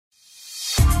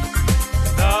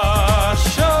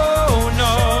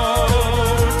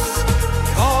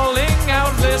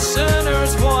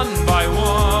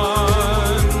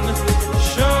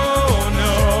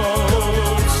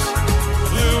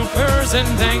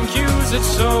writing cues, it's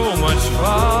so much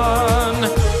fun.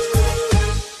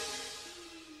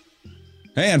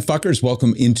 Hey, and fuckers,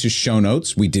 welcome into Show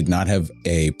Notes. We did not have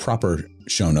a proper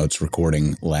Show Notes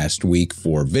recording last week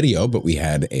for video, but we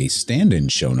had a stand-in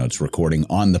Show Notes recording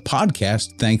on the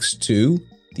podcast thanks to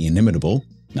the inimitable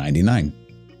 99.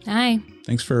 Hi.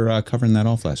 Thanks for covering that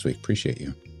off last week. Appreciate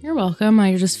you. You're welcome.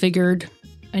 I just figured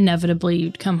inevitably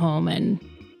you'd come home and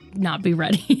not be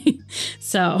ready.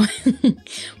 So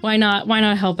why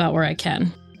not help out where I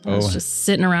can? I was just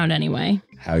sitting around anyway.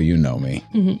 How you know me.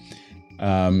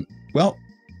 Mm-hmm. Well,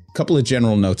 a couple of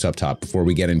general notes up top before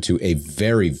we get into a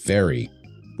very, very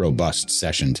robust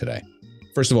session today.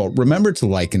 First of all, remember to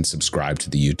like and subscribe to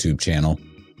the YouTube channel.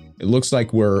 It looks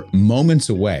like we're moments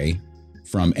away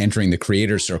from entering the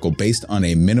creator circle based on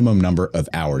a minimum number of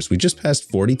hours. We just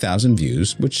passed 40,000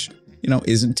 views, which,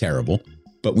 isn't terrible,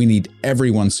 but we need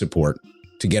everyone's support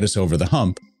to get us over the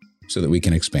hump so that we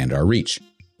can expand our reach.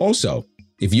 Also,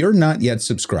 if you're not yet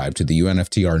subscribed to the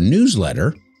UNFTR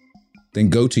newsletter, then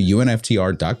go to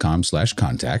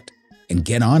unftr.com/contact and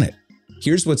get on it.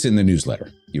 Here's what's in the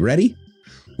newsletter. You ready?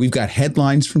 We've got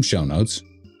headlines from Show Notes.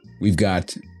 We've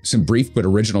got some brief but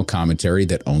original commentary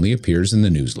that only appears in the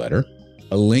newsletter,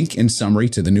 a link and summary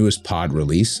to the newest pod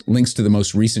release, links to the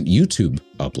most recent YouTube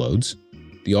uploads,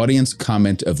 the audience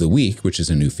comment of the week, which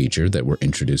is a new feature that we're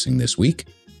introducing this week,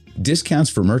 discounts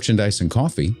for merchandise and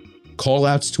coffee, call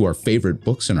outs to our favorite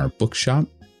books in our bookshop,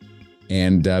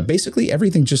 and basically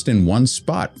everything just in one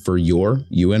spot for your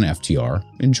UNFTR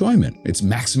enjoyment. It's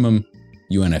maximum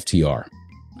UNFTR.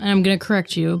 And I'm going to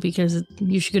correct you because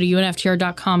you should go to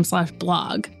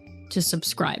unftr.com/blog to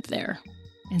subscribe there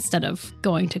instead of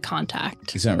going to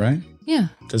contact. Is that right? Yeah.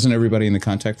 Doesn't everybody in the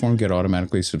contact form get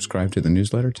automatically subscribed to the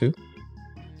newsletter too?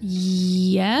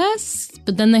 Yes,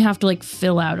 but then they have to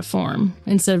fill out a form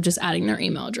instead of just adding their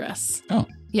email address. Oh.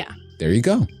 Yeah. There you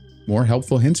go. More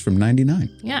helpful hints from 99.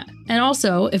 Yeah. And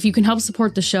also, if you can help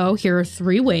support the show, here are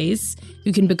 3 ways.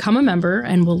 You can become a member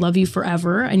and we'll love you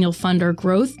forever and you'll fund our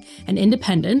growth and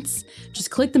independence. Just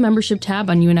click the membership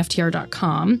tab on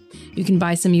unftr.com. You can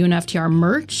buy some UNFTR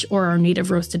merch or our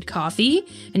native roasted coffee.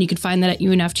 And you can find that at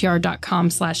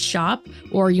unftr.com/shop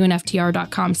or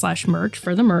unftr.com/merch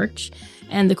for the merch.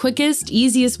 And the quickest,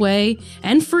 easiest way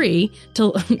and free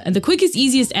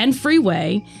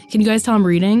way, can you guys tell I'm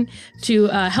reading, to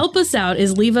help us out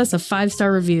is leave us a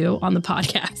 5-star review on the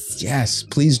podcast. Yes,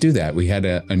 please do that. We had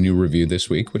a new review this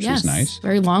week, which was nice.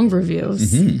 Very long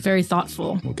reviews, very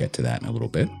thoughtful. We'll get to that in a little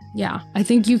bit. Yeah, I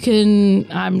think you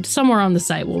can, somewhere on the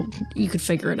site, you could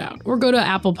figure it out. Or go to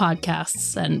Apple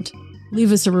Podcasts and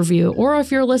leave us a review. Or if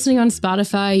you're listening on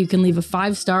Spotify, you can leave a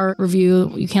 5-star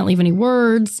review. You can't leave any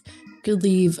words. You could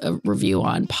leave a review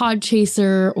on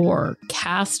Podchaser or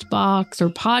Castbox or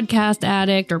Podcast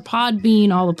Addict or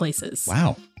Podbean, all the places.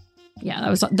 Wow.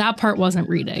 Yeah, that part wasn't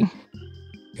reading.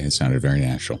 It sounded very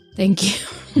natural. Thank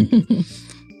you.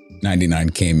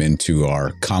 99 came into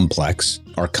our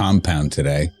compound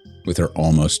today with her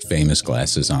almost famous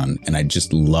glasses on, and I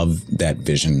just love that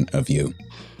vision of you.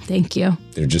 Thank you.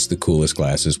 They're just the coolest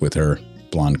glasses with her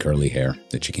blonde curly hair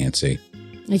that you can't see.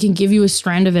 I can give you a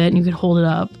strand of it and you could hold it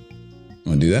up.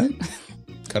 Want to do that?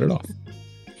 Cut it off.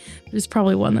 There's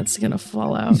probably one that's going to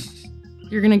fall out.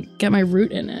 You're going to get my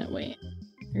root in it. Wait.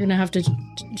 You're going to have to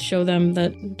show them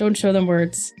that. Don't show them where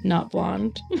it's not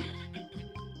blonde.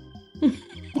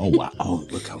 Oh, wow. Oh,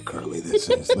 look how curly this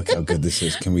is. Look how good this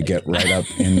is. Can we get right up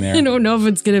in there? I don't know if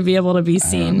it's going to be able to be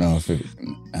seen. I don't know if it...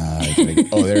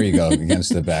 oh, there you go.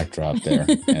 Against the backdrop there.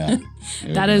 Yeah.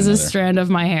 That is a strand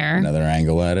of my hair. Another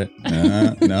angle at it.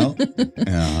 No?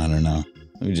 I don't know.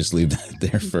 Let me just leave that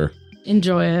there for...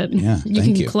 Enjoy it. Yeah, you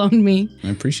can clone me. I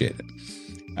appreciate it.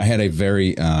 I had a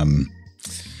very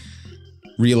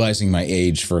realizing my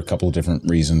age for a couple of different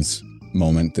reasons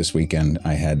moment this weekend.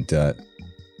 I'm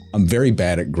very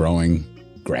bad at growing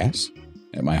grass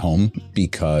at my home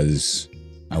because...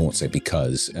 I won't say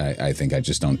because. I think I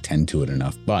just don't tend to it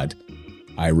enough, but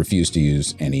I refuse to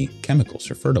use any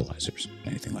chemicals or fertilizers,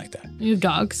 anything like that. You have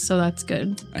dogs, so that's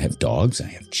good. I have dogs, I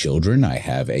have children, I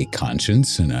have a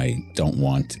conscience, and I don't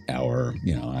want I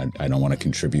don't want to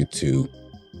contribute to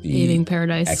the eating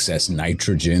paradise, excess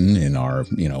nitrogen in our,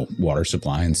 water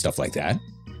supply and stuff like that.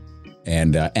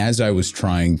 And as I was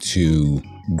trying to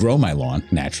grow my lawn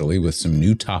naturally with some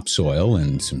new topsoil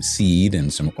and some seed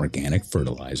and some organic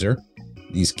fertilizer,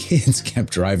 these kids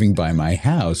kept driving by my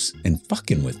house and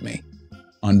fucking with me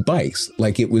on bikes.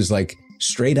 Like it was like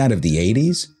straight out of the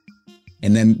 80s.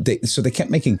 And then they kept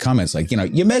making comments like,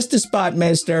 you missed a spot,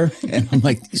 mister. And I'm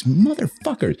like, these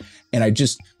motherfuckers. And I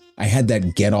I had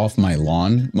that get off my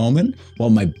lawn moment while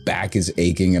my back is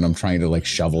aching and I'm trying to like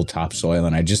shovel topsoil.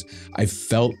 And I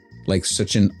felt like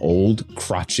such an old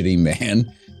crotchety man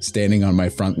standing on my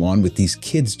front lawn with these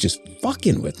kids just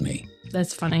fucking with me.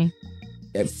 That's funny.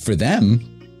 For them.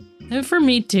 And for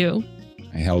me too.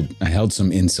 I held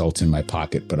some insults in my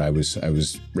pocket, but I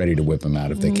was ready to whip them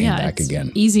out if they came back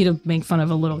again. Easy to make fun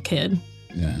of a little kid.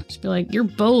 Yeah. Just be like, you're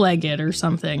bow-legged or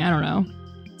something. I don't know.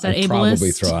 Is that I'd ableist?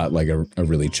 probably throw out like a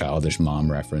really childish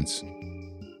mom reference.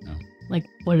 Like,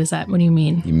 what is that? What do you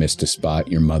mean? You missed a spot,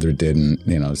 your mother didn't,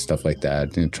 stuff like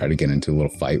that. Try to get into a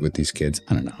little fight with these kids.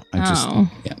 I don't know.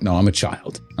 I'm a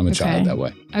child. I'm a child that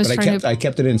way. I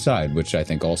kept it inside, which I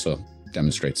think also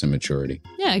demonstrates some maturity.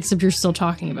 Yeah, except you're still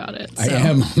talking about it. So. I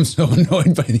am. I'm so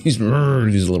annoyed by these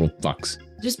little fucks.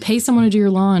 Just pay someone to do your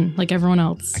lawn like everyone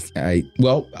else. I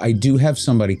do have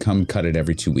somebody come cut it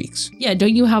every 2 weeks. Yeah,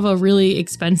 don't you have a really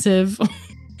expensive...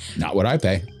 Not what I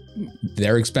pay.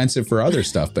 They're expensive for other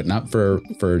stuff, but not for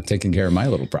taking care of my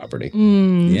little property.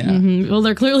 Yeah. Mm-hmm. Well,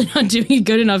 they're clearly not doing a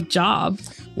good enough job.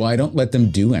 Well, I don't let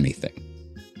them do anything.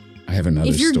 I have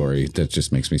another story that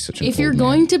just makes me such an If you're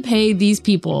going to pay these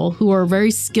people who are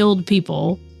very skilled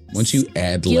people... Once you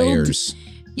add layers...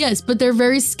 Yes, but they're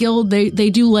very skilled. They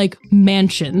do like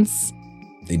mansions.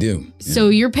 They do. Yeah. So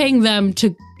you're paying them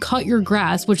to cut your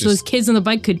grass, which those kids on the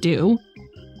bike could do.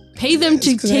 Pay them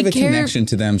to take care. I have a connection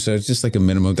to them, so it's just like a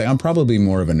minimum thing. I'm probably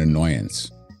more of an annoyance.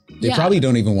 They probably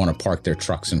don't even want to park their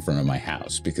trucks in front of my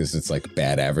house because it's like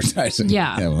bad advertising.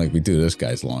 Yeah. Like we do this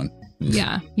guy's lawn.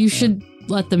 Yeah. You should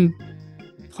let them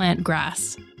plant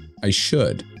grass. I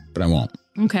should, but I won't.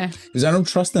 Okay. Because I don't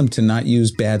trust them to not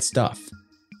use bad stuff.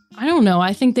 I don't know.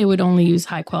 I think they would only use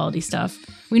high quality stuff.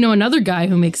 We know another guy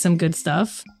who makes some good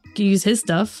stuff. Could use his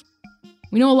stuff.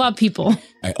 We know a lot of people.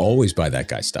 I always buy that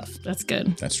guy's stuff. That's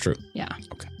good. That's true. Yeah.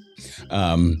 Okay.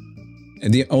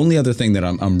 And the only other thing that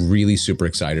I'm really super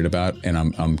excited about, and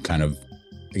I'm kind of,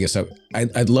 I guess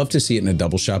I'd love to see it in a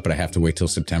double shot, but I have to wait till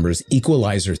September, is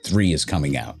Equalizer 3 is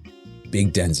coming out.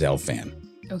 Big Denzel fan.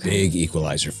 Okay. Big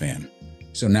Equalizer fan.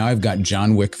 So now I've got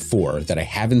John Wick 4 that I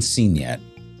haven't seen yet,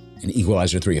 and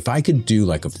Equalizer 3. If I could do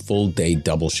like a full day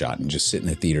double shot and just sit in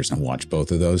the theaters and watch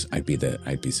both of those, I'd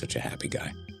be such a happy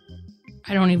guy.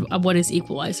 I don't even, what is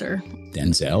Equalizer?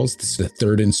 Denzel's. This is the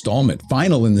third installment,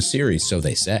 final in the series, so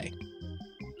they say.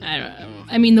 I don't know.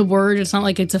 I mean, the word, it's not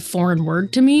like it's a foreign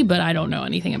word to me, but I don't know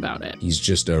anything about it. He's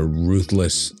just a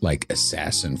ruthless, like,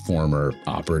 assassin, former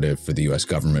operative for the U.S.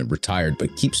 government, retired,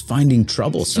 but keeps finding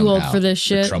trouble somehow. Too old for this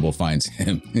shit? Trouble finds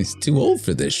him. He's too old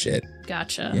for this shit.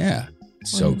 Gotcha. Yeah.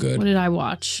 So good. What did I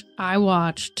watch?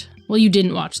 Well, you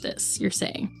didn't watch this, you're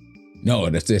saying. No,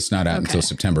 it's not out until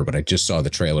September, but I just saw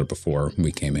the trailer before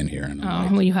we came in here. And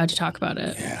well, you had to talk about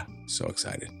it. Yeah, so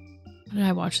excited. What did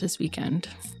I watch this weekend?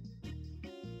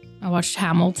 I watched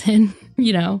Hamilton,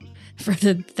 for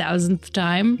the 1,000th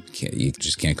time. You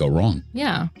just can't go wrong.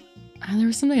 Yeah. There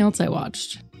was something else I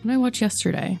watched. What did I watch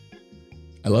yesterday?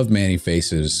 I love Manny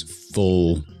Face's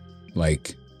full,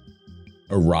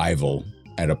 arrival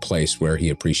at a place where he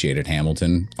appreciated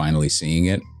Hamilton, finally seeing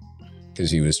it.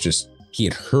 Because he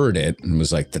had heard it and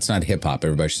was like, that's not hip hop.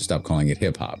 Everybody should stop calling it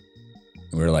hip hop.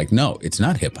 And we were like, no, it's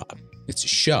not hip hop. It's a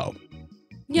show.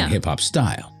 Yeah. Hip hop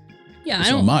style. Yeah. It's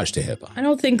an homage to hip hop. I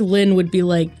don't think Lynn would be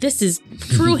like, this is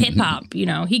true hip hop.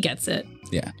 He gets it.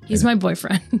 Yeah. He's my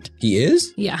boyfriend. He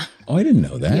is? Yeah. Oh, I didn't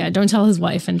know that. Yeah. Don't tell his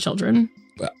wife and children.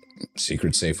 Well,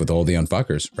 secret safe with all the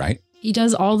unfuckers, right? He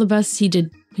does all the best. He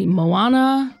did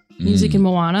Moana, music in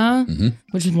Moana,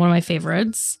 which is one of my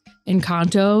favorites.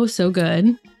 Encanto, so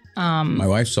good. My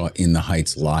wife saw In the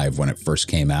Heights live when it first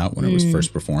came out, when it was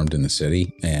first performed in the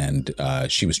city, and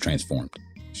she was transformed.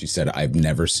 She said, I've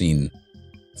never seen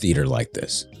theater like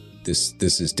this.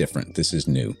 This is different. This is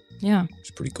new. Yeah. It's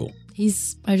pretty cool.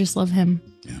 I just love him.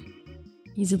 Yeah.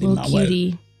 He's a little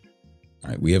cutie.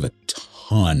 All right, we have a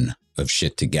ton of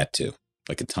shit to get to,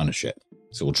 like a ton of shit.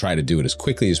 So we'll try to do it as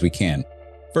quickly as we can.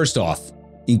 First off,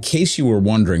 in case you were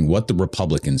wondering what the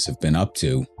Republicans have been up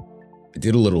to, I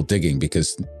did a little digging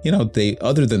because, they,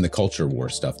 other than the culture war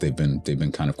stuff, they've been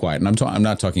kind of quiet. And I'm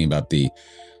not talking about the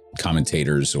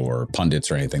commentators or pundits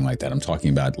or anything like that. I'm talking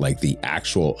about the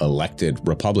actual elected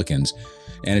Republicans.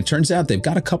 And it turns out they've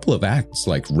got a couple of acts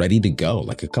ready to go,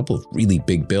 a couple of really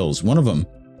big bills. One of them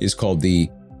is called the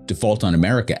Default on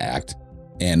America Act.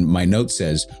 And my note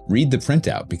says, read the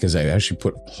printout, because I actually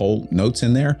put whole notes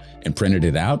in there and printed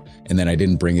it out. And then I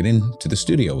didn't bring it into the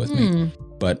studio with me.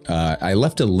 But I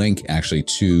left a link actually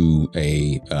to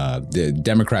the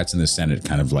Democrats in the Senate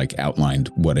kind of outlined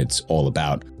what it's all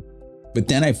about. But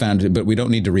then I found it, but we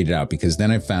don't need to read it out, because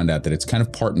then I found out that it's kind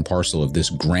of part and parcel of this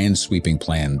grand sweeping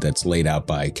plan that's laid out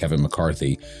by Kevin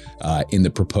McCarthy in the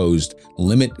proposed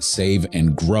Limit, Save,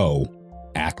 and Grow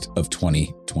Act of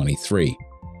 2023.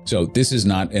 So this is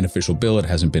not an official bill. It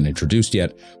hasn't been introduced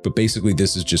yet, but basically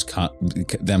this is just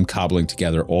them cobbling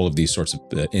together all of these sorts of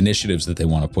initiatives that they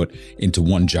want to put into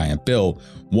one giant bill.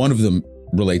 One of them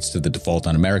relates to the Default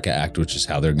on America Act, which is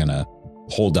how they're going to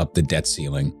hold up the debt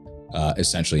ceiling,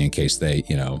 essentially in case they,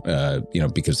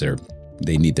 because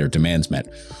they need their demands met.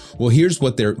 Well, here's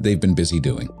what they've been busy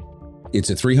doing. It's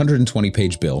a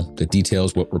 320-page bill that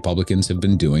details what Republicans have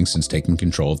been doing since taking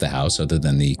control of the House, other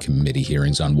than the committee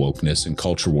hearings on wokeness and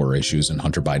culture war issues and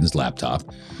Hunter Biden's laptop.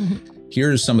 Here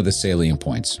are some of the salient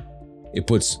points. It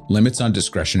puts limits on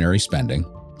discretionary spending.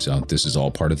 So this is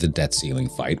all part of the debt ceiling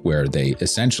fight, where they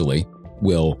essentially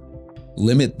will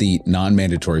limit the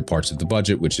non-mandatory parts of the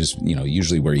budget, which is,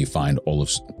 usually where you find all of,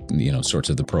 sorts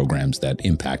of the programs that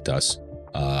impact us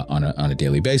on a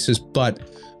daily basis, but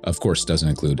of course doesn't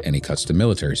include any cuts to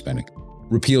military spending.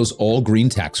 Repeals all green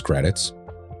tax credits,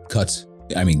 guts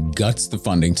the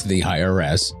funding to the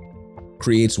IRS,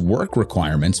 creates work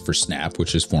requirements for SNAP,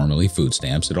 which is formerly food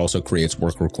stamps. It also creates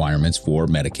work requirements for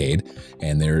Medicaid,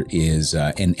 and there is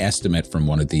an estimate from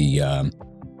one of the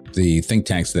think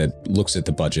tanks that looks at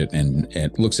the budget and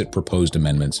looks at proposed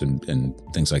amendments and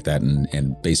things like that,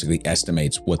 and basically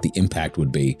estimates what the impact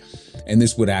would be. And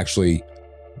this would actually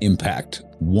impact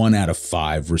 1 out of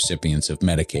 5 recipients of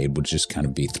Medicaid would just kind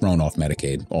of be thrown off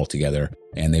Medicaid altogether,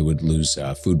 and they would lose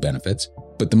food benefits.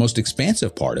 But the most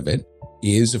expansive part of it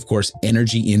is, of course,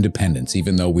 energy independence,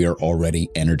 even though we are already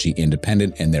energy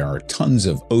independent, and there are tons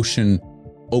of ocean,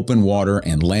 open water,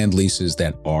 and land leases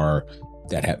that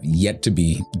have yet to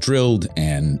be drilled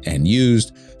and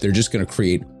used. They're just going to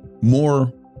create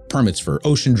more permits for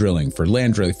ocean drilling, for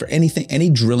land drilling, for anything, any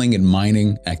drilling and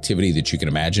mining activity that you can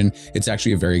imagine. It's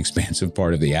actually a very expansive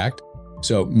part of the act.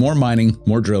 So more mining,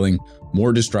 more drilling,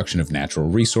 more destruction of natural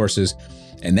resources.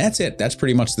 And that's it. That's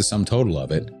pretty much the sum total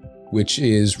of it, which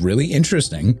is really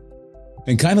interesting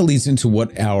and kind of leads into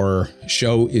what our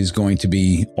show is going to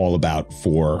be all about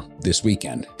for this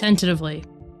weekend. Tentatively,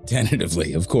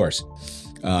 of course.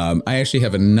 I actually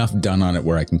have enough done on it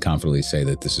where I can confidently say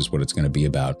that this is what it's going to be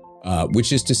about.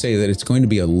 Which is to say that it's going to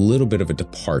be a little bit of a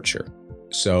departure.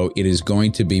 So it is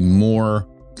going to be more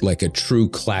like a true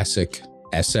classic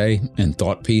essay and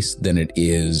thought piece than it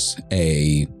is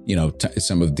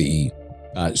some of the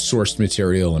sourced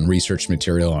material and research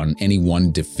material on any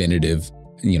one definitive,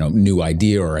 new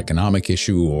idea or economic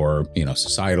issue or,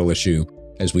 societal issue,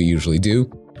 as we usually do.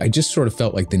 I just sort of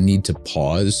felt like the need to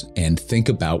pause and think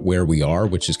about where we are,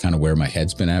 which is kind of where my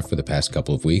head's been at for the past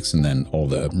couple of weeks. And then all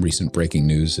the recent breaking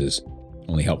news has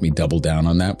only helped me double down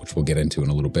on that, which we'll get into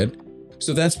in a little bit.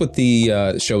 So that's what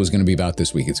the show is going to be about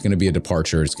this week. It's going to be a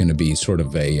departure. It's going to be sort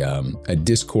of a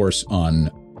discourse on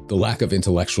the lack of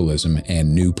intellectualism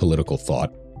and new political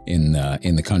thought in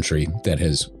the country that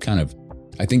has kind of,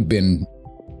 I think, been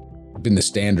the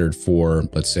standard for,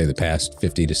 let's say, the past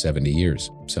 50 to 70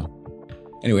 years. So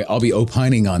anyway, I'll be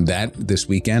opining on that this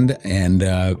weekend, and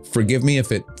forgive me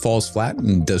if it falls flat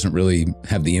and doesn't really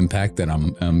have the impact that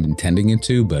I'm intending it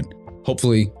to, but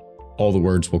hopefully all the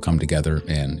words will come together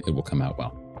and it will come out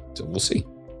well. So we'll see.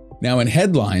 Now in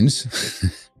headlines,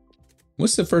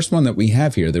 what's the first one that we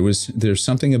have here? There's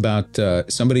something about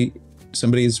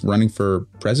somebody's running for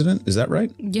president. Is that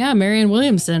right? Yeah, Marianne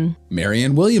Williamson.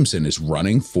 Marianne Williamson is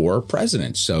running for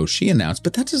president. So she announced,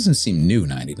 but that doesn't seem new,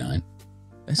 99.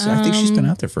 I think she's been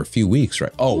out there for a few weeks,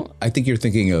 right? Oh, I think you're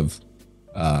thinking of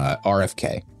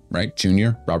RFK, right?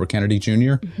 Jr., Robert Kennedy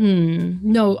Jr.?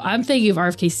 No, I'm thinking of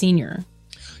RFK Sr.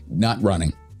 Not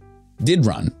running. Did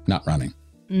run, not running.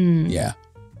 Yeah.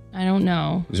 I don't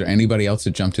know. Is there anybody else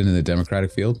that jumped into the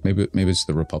Democratic field? Maybe it's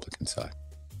the Republican side.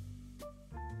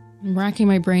 I'm racking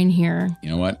my brain here. You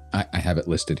know what? I have it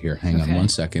listed here. Hang on one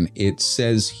second. It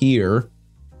says here,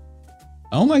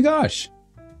 oh my gosh,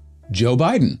 Joe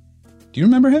Biden. Do you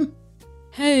remember him?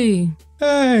 Hey.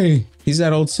 He's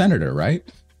that old senator, right?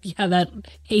 Yeah, that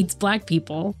hates black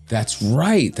people. That's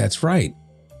right.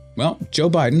 Well, Joe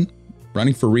Biden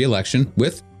running for re-election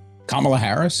with Kamala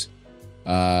Harris.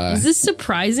 Is this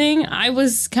surprising? I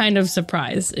was kind of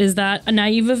surprised. Is that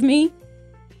naive of me?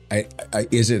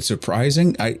 Is it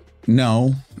surprising?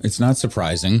 No, it's not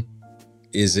surprising.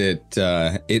 Is it?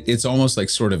 It's almost like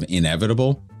sort of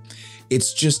inevitable.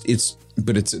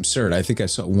 But it's absurd. I think I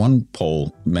saw one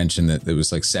poll mention that there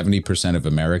was like 70% of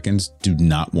Americans do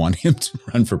not want him to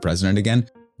run for president again.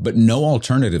 but no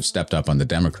alternative stepped up on the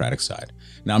Democratic side.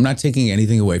 Now, I'm not taking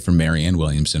anything away from Marianne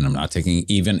Williamson. I'm not taking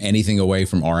even anything away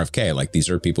from RFK. Like, these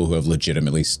are people who have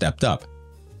legitimately stepped up.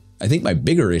 I think my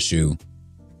bigger issue,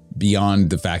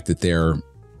 beyond the fact that they're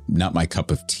not my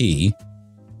cup of tea,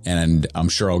 and I'm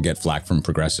sure I'll get flack from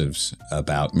progressives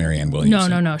about Marianne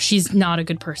Williamson. No. She's not a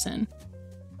good person.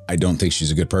 I don't think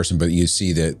she's a good person, but you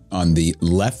see that on the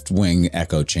left-wing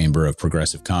echo chamber of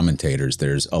progressive commentators,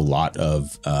 there's a lot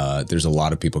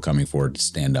of people coming forward to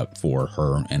stand up for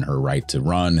her and her right to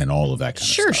run and all of that kind of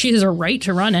stuff. Sure, she has a right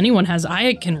to run.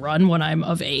 I can run when I'm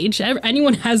of age.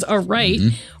 Anyone has a right,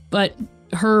 but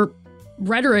her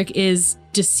rhetoric is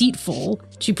deceitful.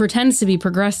 She pretends to be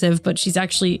progressive, but she's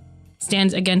actually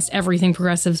stands against everything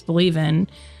progressives believe in.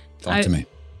 Talk to me.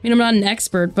 I mean, I'm not an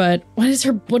expert, but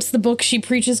what's the book she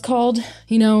preaches called?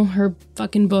 You know, her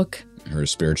fucking book. Her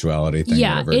spirituality thing,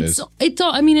 whatever it is. It's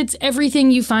all, I mean, it's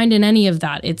everything you find in any of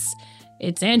that. It's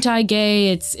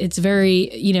anti-gay. It's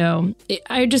very, you know,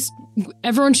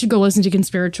 everyone should go listen to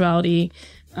Conspirituality.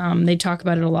 They talk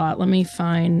about it a lot. Let me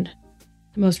find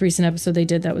the most recent episode they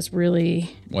did that was really...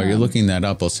 While you're looking that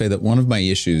up, I'll say that one of my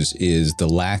issues is the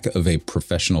lack of a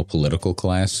professional political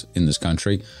class in this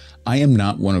country. I am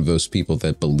not one of those people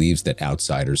that believes that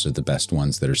outsiders are the best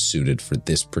ones that are suited for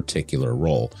this particular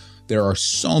role. There are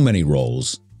so many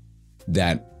roles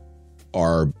that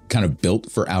are kind of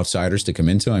built for outsiders to come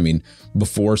into. I mean,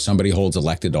 before somebody holds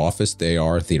elected office, they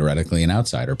are theoretically an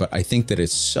outsider. But I think that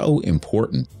it's so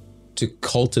important to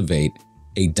cultivate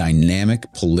a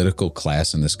dynamic political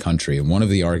class in this country. And one of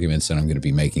the arguments that I'm going to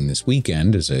be making this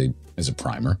weekend as a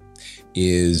primer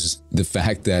is the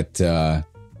fact that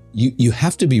you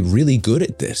have to be really good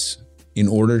at this in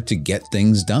order to get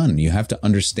things done. You have to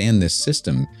understand this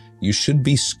system. You should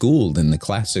be schooled in the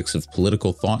classics of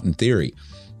political thought and theory.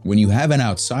 When you have an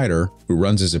outsider who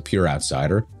runs as a pure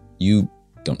outsider, you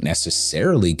don't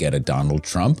necessarily get a Donald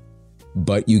Trump,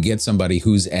 but you get somebody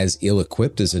who's as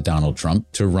ill-equipped as a Donald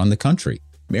Trump to run the country.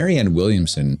 Marianne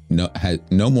Williamson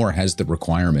no more has the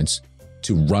requirements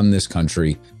to run this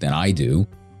country than I do,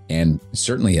 and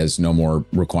certainly has no more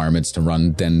requirements to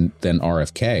run than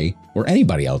RFK or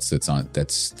anybody else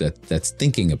that's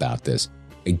thinking about this.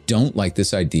 I don't like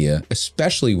this idea,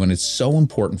 especially when it's so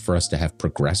important for us to have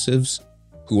progressives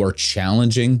who are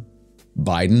challenging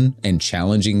Biden and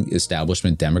challenging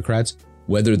establishment Democrats,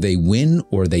 whether they win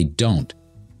or they don't.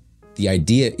 The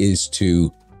idea is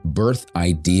to birth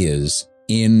ideas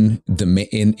in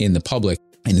the public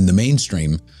and in the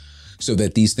mainstream, so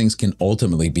that these things can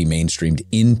ultimately be mainstreamed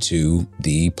into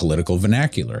the political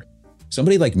vernacular.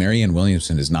 Somebody like Marianne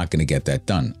Williamson is not going to get that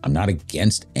done. I'm not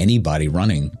against anybody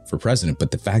running for president,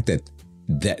 but the fact that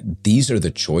these are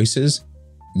the choices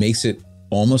makes it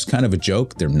almost kind of a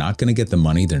joke. They're not going to get the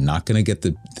money. They're not going to get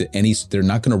they're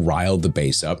not going to rile the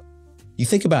base up. You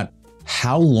think about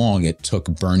how long it took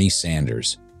Bernie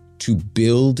Sanders to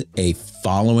build a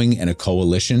following and a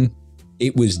coalition.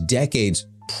 It was decades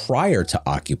prior to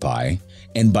Occupy,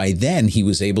 and by then he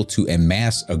was able to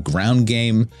amass a ground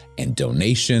game and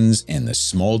donations and the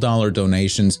small dollar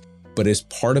donations, but as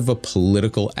part of a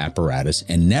political apparatus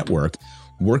and network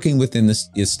working within this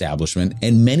establishment.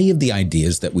 And many of the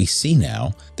ideas that we see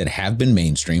now that have been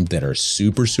mainstreamed, that are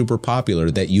super, super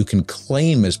popular, that you can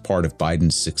claim as part of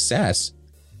Biden's success,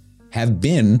 have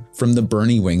been from the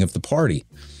Bernie wing of the party.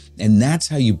 And that's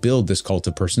how you build this cult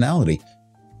of personality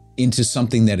into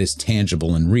something that is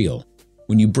tangible and real.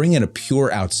 When you bring in a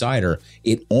pure outsider,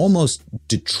 it almost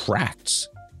detracts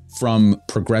from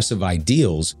progressive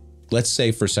ideals. Let's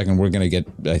say for a second, we're going to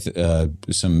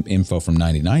get some info from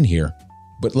 99 here,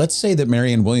 but let's say that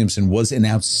Marianne Williamson was an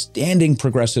outstanding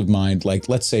progressive mind, like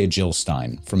let's say a Jill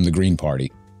Stein from the Green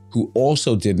Party, who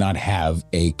also did not have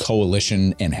a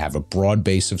coalition and have a broad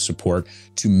base of support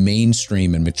to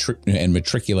mainstream and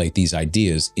matriculate these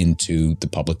ideas into the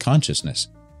public consciousness.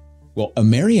 Well, a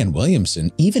Marianne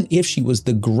Williamson, even if she was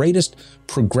the greatest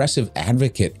progressive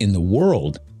advocate in the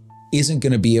world, isn't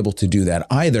going to be able to do that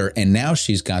either. And now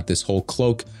she's got this whole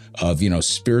cloak of,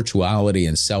 spirituality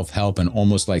and self-help, and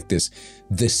almost like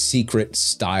the secret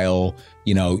style,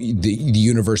 the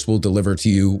universe will deliver to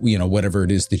you, whatever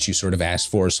it is that you sort of ask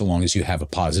for, so long as you have a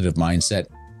positive mindset.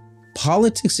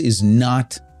 Politics is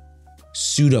not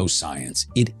pseudoscience.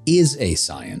 It is a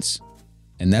science.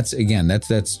 And that's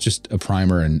just a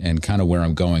primer and kind of where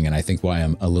I'm going. And I think why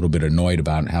I'm a little bit annoyed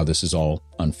about how this is all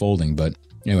unfolding. But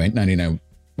anyway, 99,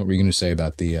 what were you going to say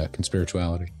about the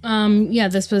conspirituality? Yeah,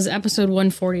 this was episode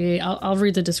 148. I'll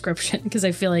read the description because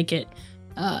I feel like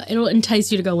it'll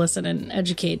entice you to go listen and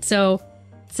educate. So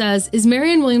it says, is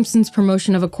Marianne Williamson's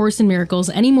promotion of A Course in Miracles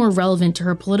any more relevant to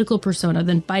her political persona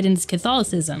than Biden's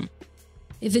Catholicism?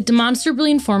 If it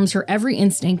demonstrably informs her every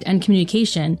instinct and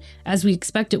communication, as we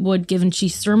expect it would given she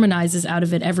sermonizes out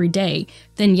of it every day,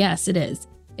 then yes, it is.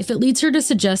 If it leads her to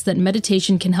suggest that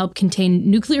meditation can help contain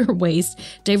nuclear waste,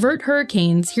 divert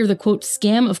hurricanes, hear the quote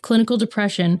scam of clinical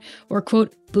depression, or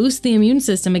quote boost the immune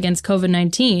system against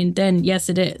COVID-19, then yes,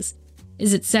 it is.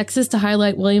 Is it sexist to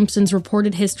highlight Williamson's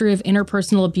reported history of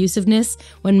interpersonal abusiveness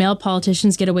when male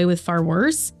politicians get away with far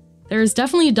worse? There is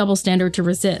definitely a double standard to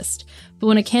resist, but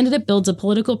when a candidate builds a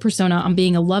political persona on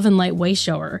being a love and light way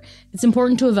shower, it's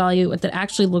important to evaluate what that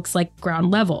actually looks like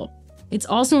ground level. It's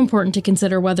also important to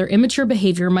consider whether immature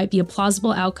behavior might be a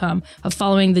plausible outcome of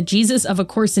following the Jesus of A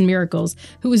Course in Miracles,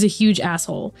 who is a huge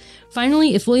asshole.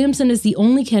 Finally, if Williamson is the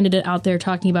only candidate out there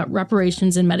talking about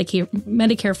reparations and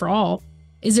Medicare for all,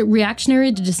 is it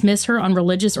reactionary to dismiss her on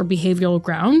religious or behavioral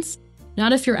grounds?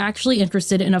 Not if you're actually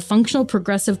interested in a functional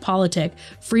progressive politic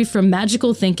free from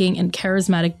magical thinking and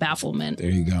charismatic bafflement. There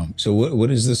you go. So what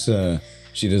is this?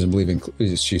 She doesn't believe in,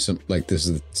 is she some, like this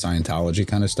is Scientology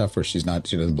kind of stuff where she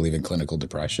doesn't believe in clinical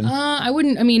depression? I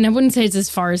wouldn't say it's as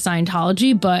far as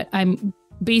Scientology, but I'm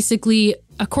basically,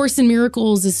 A Course in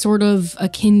Miracles is sort of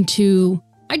akin to,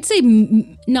 I'd say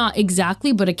not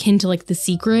exactly, but akin to like The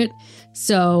Secret.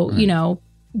 So, right.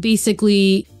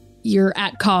 Basically you're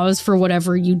at cause for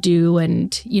whatever you do.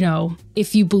 And,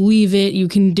 if you believe it, you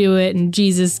can do it and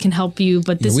Jesus can help you.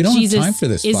 But this Jesus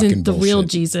isn't the real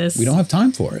Jesus. We don't have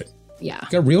time for it. Yeah.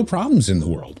 We've got real problems in the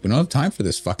world. We don't have time for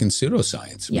this fucking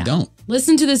pseudoscience. Yeah. We don't.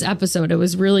 Listen to this episode. It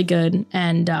was really good.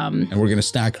 And we're going to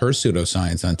stack her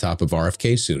pseudoscience on top of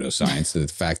RFK's pseudoscience. The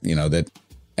fact,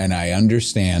 and I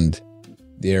understand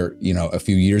there, a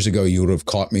few years ago, you would have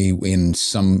caught me in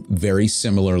some very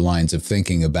similar lines of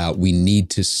thinking about we need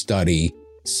to study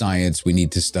science. We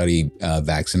need to study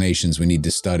vaccinations. We need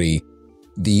to study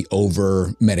the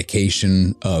over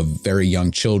medication of very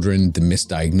young children, the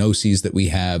misdiagnoses that we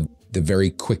have, the very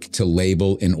quick to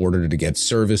label in order to get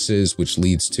services, which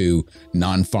leads to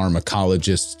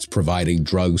non-pharmacologists providing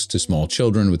drugs to small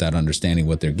children without understanding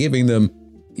what they're giving them.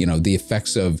 The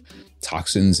effects of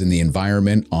toxins in the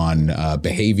environment on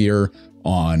behavior,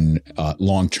 on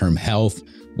long-term health.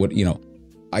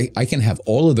 I can have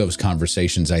all of those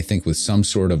conversations, I think, with some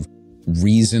sort of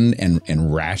reason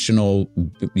and rational,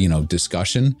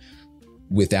 discussion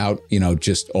without,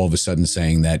 just all of a sudden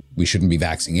saying that we shouldn't be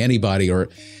vaccinating anybody or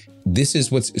this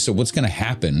is what's going to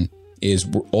happen is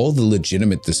all the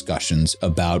legitimate discussions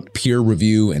about peer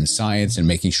review and science and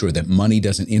making sure that money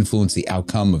doesn't influence the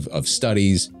outcome of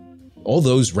studies. All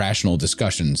those rational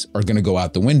discussions are going to go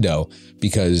out the window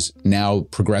because now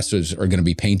progressives are going to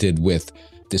be painted with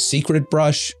the secret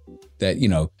brush that,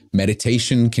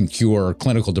 meditation can cure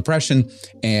clinical depression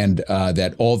and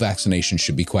that all vaccinations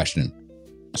should be questioned.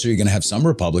 So you're going to have some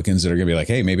Republicans that are going to be like,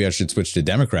 hey, maybe I should switch to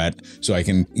Democrat so I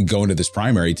can go into this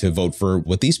primary to vote for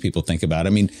what these people think about. I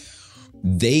mean,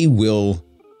 they will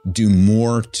do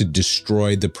more to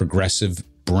destroy the progressive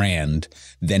brand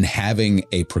than having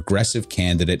a progressive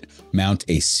candidate mount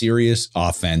a serious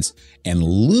offense and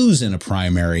lose in a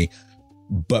primary,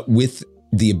 but with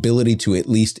the ability to at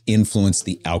least influence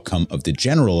the outcome of the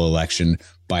general election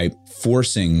by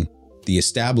forcing the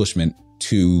establishment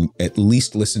to at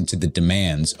least listen to the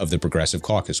demands of the Progressive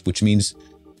Caucus, which means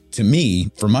to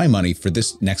me, for my money, for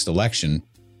this next election,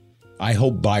 I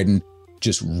hope Biden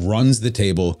just runs the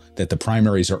table, that the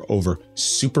primaries are over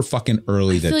super fucking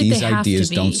early, that these ideas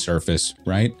don't surface,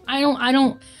 right?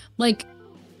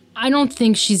 I don't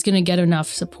think she's going to get enough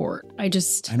support. I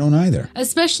don't either.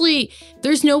 Especially,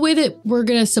 there's no way that we're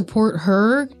going to support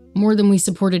her more than we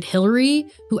supported Hillary,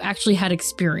 who actually had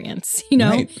experience,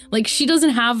 Right. Like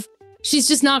she's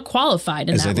just not qualified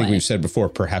in that way. As I think we've said before,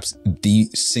 perhaps the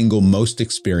single most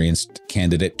experienced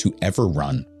candidate to ever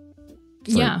run.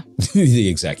 The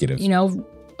executive.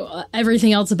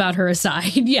 Everything else about her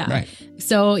aside. Yeah. Right.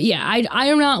 So, yeah,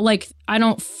 I'm not I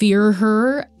don't fear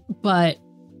her, but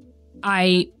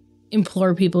I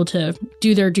implore people to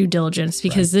do their due diligence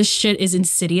because this shit is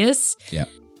insidious. Yeah.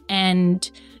 And,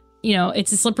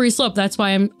 it's a slippery slope. That's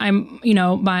why I'm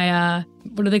my,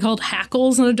 what are they called?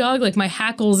 Hackles on a dog? Like my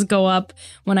hackles go up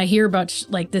when I hear about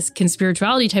this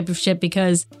conspirituality type of shit,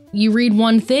 because you read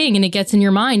one thing and it gets in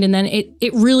your mind and then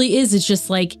it really is. It's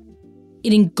just like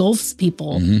it engulfs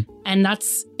people. Mm-hmm. And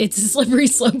it's a slippery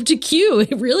slope to Q.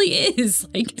 It really is.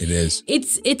 It is.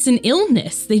 It's an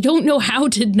illness. They don't know how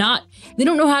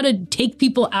to take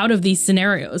people out of these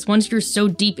scenarios. Once you're so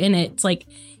deep in it, it's like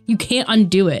you can't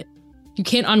undo it. You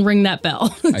can't unring that bell.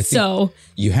 So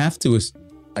you have to,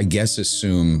 I guess,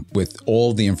 assume with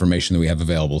all the information that we have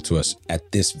available to us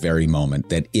at this very moment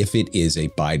that if it is a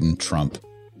Biden-Trump,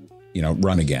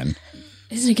 run again.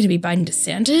 Isn't it going to be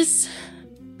Biden-DeSantis?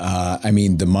 I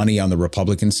mean, the money on the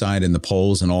Republican side and the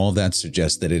polls and all of that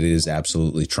suggests that it is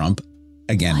absolutely Trump.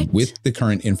 Again, with the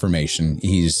current information,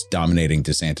 he's dominating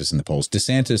DeSantis in the polls.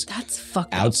 DeSantis, that's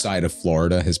fucked outside of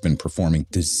Florida, has been performing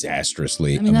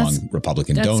disastrously among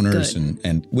Republican donors,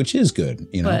 and which is good,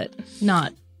 you know, but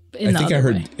not. I think I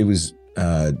heard it was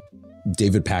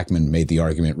David Pakman made the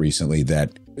argument recently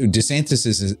that DeSantis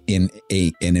is in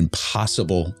an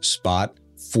impossible spot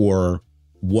for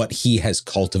what he has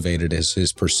cultivated as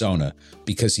his persona,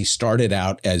 because he started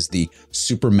out as the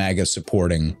super MAGA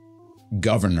supporting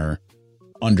governor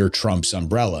under Trump's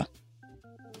umbrella.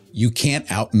 You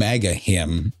can't out MAGA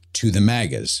him to the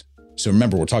MAGAs. So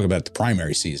remember, we're talking about the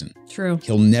primary season. True.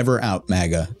 He'll never out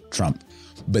MAGA Trump.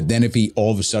 But then if he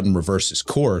all of a sudden reverses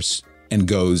course and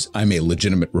goes, I'm a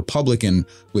legitimate Republican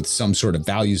with some sort of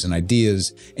values and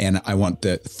ideas, and I want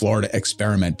the Florida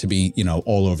experiment to be, you know,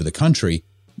 all over the country,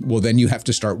 well, then you have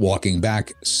to start walking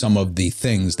back some of the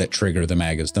things that trigger the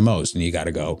MAGAs the most. And you got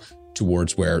to go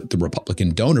towards where the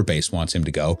Republican donor base wants him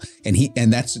to go. And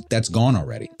that's gone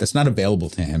already. That's not available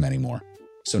to him anymore.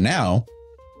 So now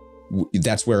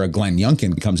that's where a Glenn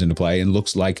Youngkin comes into play and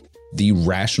looks like the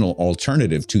rational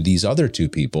alternative to these other two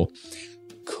people.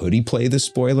 Could he play the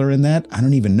spoiler in that? I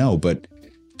don't even know, but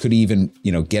could he even,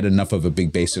 you know, get enough of a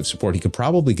big base of support? He could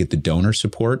probably get the donor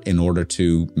support in order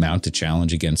to mount a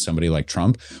challenge against somebody like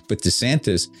Trump. But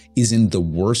DeSantis is in the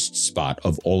worst spot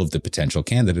of all of the potential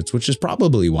candidates, which is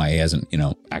probably why he hasn't, you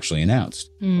know, actually announced.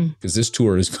 Because this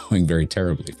tour is going very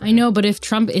terribly for him. I know, but if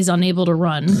Trump is unable to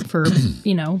run for,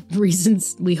 you know,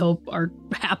 reasons we hope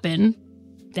happen,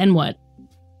 then what?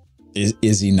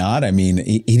 Is he not? I mean,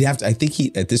 he'd have to, I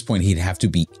think at this point, he'd have to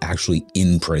be actually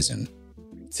in prison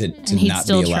to not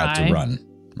be allowed to run,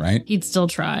 right? He'd still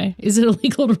try. Is it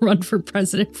illegal to run for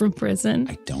president from prison?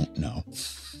 I don't know.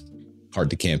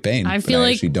 Hard to campaign. I feel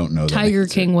like actually don't know Tiger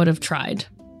King would have tried.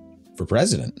 For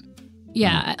president?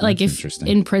 Yeah, like if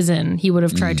in prison, he would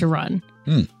have tried to run.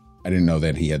 I didn't know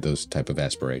that he had those type of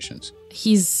aspirations.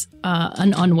 He's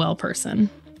an unwell person.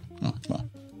 Oh, well.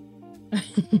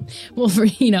 Well, for,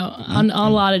 you know, on a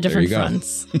lot of different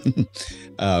fronts.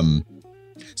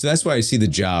 So that's why I see the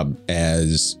job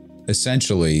as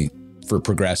essentially for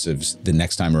progressives the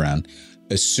next time around,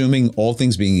 assuming all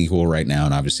things being equal right now,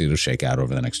 and obviously it'll shake out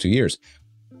over the next 2 years.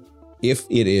 If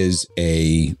it is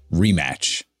a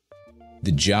rematch,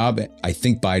 the job, I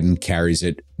think Biden carries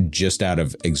it just out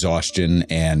of exhaustion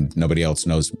and nobody else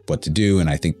knows what to do. And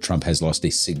I think Trump has lost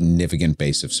a significant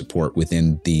base of support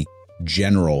within the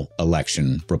general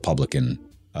election Republican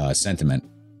sentiment.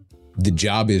 The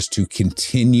job is to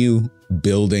continue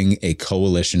building a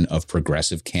coalition of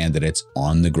progressive candidates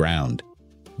on the ground.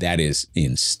 That is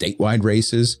in statewide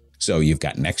races. So you've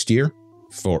got next year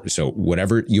so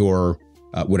whatever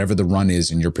the run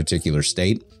is in your particular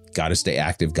state, got to stay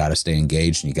active, got to stay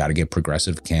engaged, and you got to get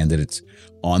progressive candidates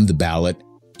on the ballot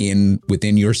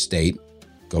within your state.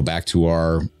 Go back to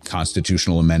our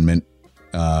constitutional amendment,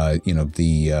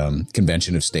 the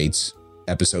Convention of States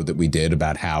episode that we did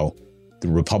about how the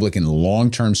Republican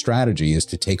long-term strategy is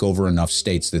to take over enough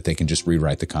states that they can just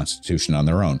rewrite the Constitution on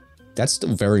their own. That's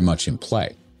still very much in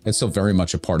play. That's still very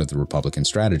much a part of the Republican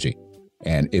strategy.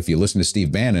 And if you listen to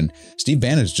Steve Bannon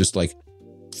is just like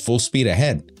full speed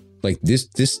ahead. Like this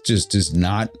just does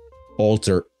not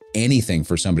alter anything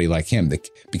for somebody like him,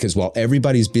 because while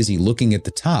everybody's busy looking at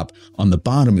the top, on the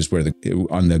bottom is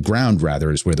on the ground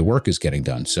is where the work is getting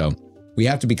done. So we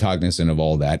have to be cognizant of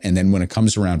all that. And then when it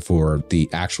comes around for the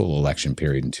actual election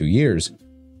period in 2 years,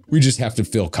 we just have to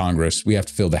fill Congress. We have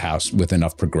to fill the House with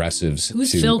enough progressives.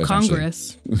 Who's Phil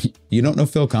Congress? You don't know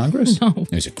Phil Congress? No.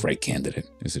 He's a great candidate.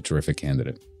 He's a terrific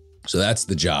candidate. So that's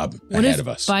the job ahead of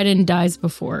us. Biden dies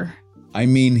before? I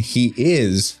mean, he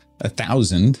is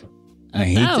 1,000. I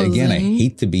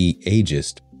hate to be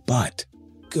ageist, but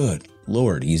good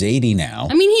Lord, he's 80 now.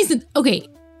 I mean, okay.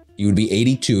 He would be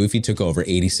 82 if he took over,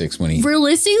 86 when he...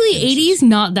 Realistically, 80 is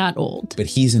not that old. But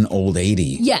he's an old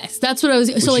 80. Yes, that's what I was...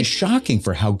 Which is shocking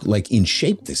for how, in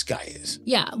shape this guy is.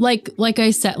 Yeah, like I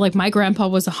said, my grandpa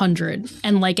was 100.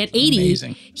 And, at 80,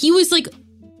 amazing. He was,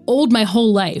 old my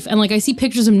whole life. And, I see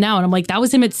pictures of him now, and I'm like, that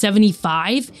was him at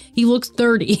 75? He looks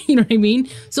 30. You know what I mean?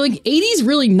 So, 80 is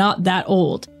really not that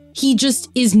old. He just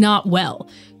is not well.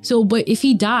 So, but if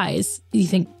he dies, do you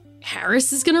think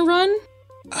Harris is going to run?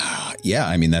 Yeah,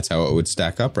 I mean, that's how it would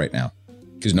stack up right now,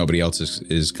 because nobody else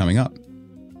is coming up.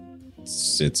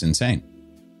 It's insane.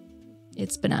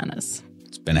 It's bananas.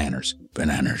 It's bananas.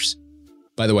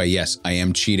 By the way, yes, I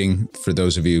am cheating. For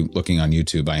those of you looking on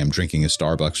YouTube, I am drinking a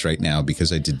Starbucks right now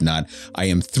because I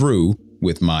am through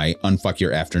with my Unfuck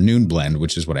Your Afternoon blend,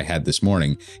 which is what I had this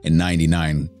morning, and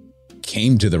 99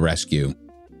 came to the rescue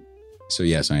So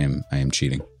yes, I am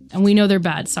cheating. And we know they're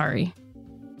bad. Sorry.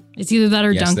 It's either that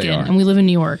or Yes, they Dunkin'. are. And we live in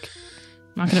New York.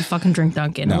 I'm not going to fucking drink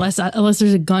Dunkin' No. unless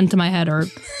there's a gun to my head or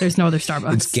there's no other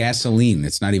Starbucks. It's gasoline.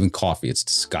 It's not even coffee. It's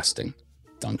disgusting.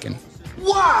 Dunkin'.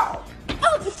 Wow!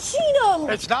 Al Pacino!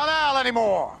 It's not Al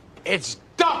anymore. It's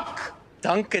Dunk.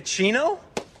 Dunkachino?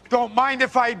 Don't mind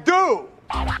if I do.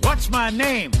 What's my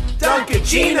name?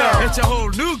 Dunkachino. It's a whole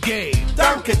new game.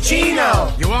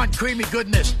 Dunkachino. You want creamy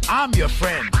goodness? I'm your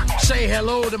friend. Say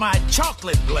hello to my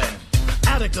chocolate blend.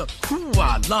 Attica,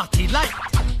 hoo-ah, lottie light.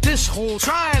 This whole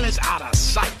trial is out of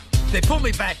sight. They pull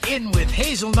me back in with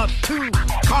hazelnut too.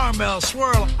 Caramel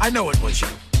swirl, I know it was you.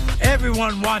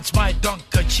 Everyone wants my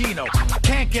Dunkachino.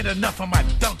 Can't get enough of my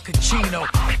Dunkachino.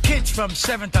 Kids from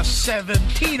 7 to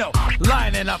 17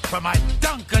 lining up for my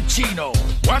Dunkachino.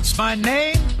 What's my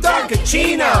name?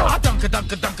 Dunkachino.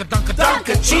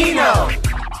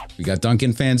 Dunkachino. We got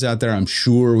Dunkin' fans out there. I'm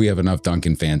sure we have enough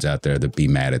Dunkin' fans out there that be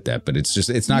mad at that, but it's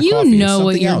not you coffee. It's know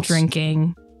what something you're else.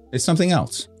 drinking. It's something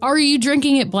else. Are you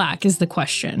drinking it black is the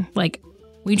question. Like,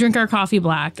 we drink our coffee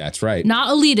black. That's right. Not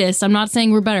elitist. I'm not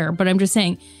saying we're better, but I'm just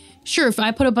saying, sure, if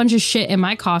I put a bunch of shit in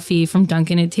my coffee from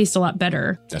Dunkin', it tastes a lot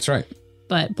better. That's right.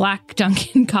 But black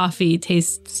Dunkin' coffee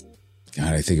tastes...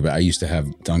 God, I used to have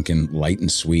Dunkin' light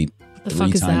and sweet The 3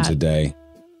 fuck is times that? a day.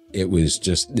 It was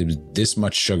this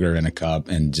much sugar in a cup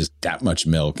and just that much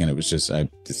milk. And it was just, I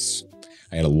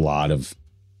had a lot of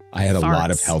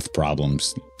Farts. health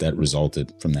problems that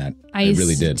resulted from that. I really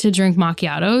used did. to drink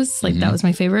macchiatos. Like, that was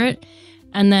my favorite.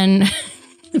 And then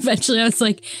eventually I was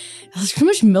like, there's too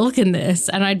much milk in this.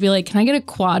 And I'd be like, can I get a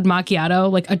quad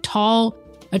macchiato? Like a tall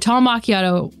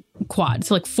macchiato quad.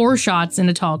 So like 4 shots in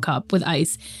a tall cup with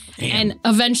ice. And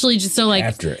eventually just so like,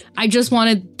 After it. I just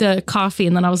wanted the coffee.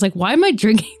 And then I was like, why am I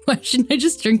drinking? Why shouldn't I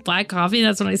just drink black coffee? And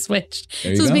that's when I switched. So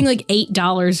There it you was go. being like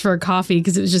 $8 for a coffee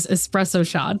because it was just espresso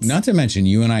shots. Not to mention,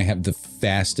 you and I have the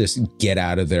fastest get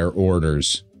out of their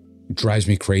orders. It drives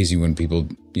me crazy when people,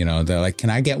 they're like,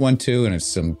 can I get one too? And it's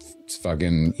some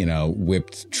fucking,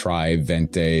 whipped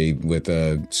tri-vente with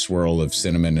a swirl of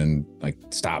cinnamon and like,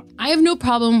 stop. I have no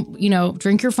problem,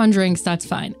 drink your fun drinks. That's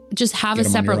fine. Just have Get a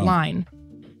 'em on your separate own. line.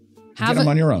 Get them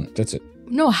on your own. That's it.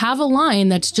 No, have a line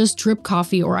that's just drip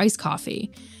coffee or iced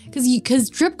coffee. Because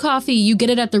drip coffee, you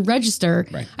get it at the register.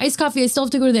 Right. Iced coffee, I still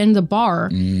have to go to the end of the bar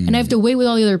and I have to wait with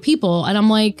all the other people. And I'm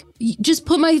like, just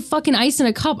put my fucking ice in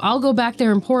a cup. I'll go back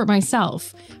there and pour it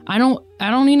myself. I don't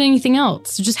need anything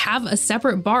else. So just have a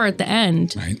separate bar at the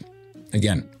end. Right.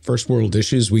 Again, first world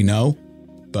issues, we know,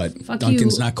 but Fuck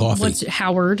Dunkin's you. not coffee. What's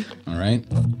Howard? All right.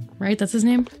 Right? That's his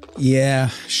name? Yeah.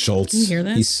 Schultz. you hear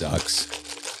that? He sucks.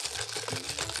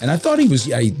 And I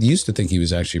used to think he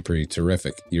was actually pretty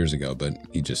terrific years ago, but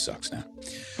he just sucks now.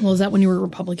 Well, is that when you were a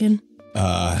Republican?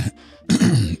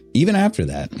 Even after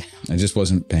that, I just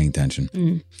wasn't paying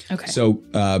attention. Okay. So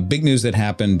big news that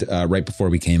happened right before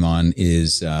we came on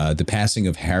is the passing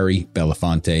of Harry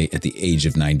Belafonte at the age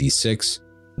of 96.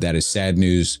 That is sad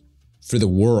news for the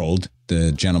world.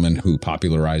 The gentleman who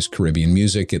popularized Caribbean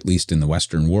music, at least in the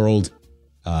Western world,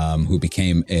 who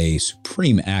became a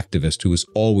supreme activist who was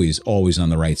always on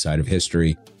the right side of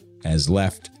history, has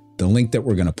left. The link that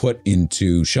we're going to put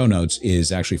into show notes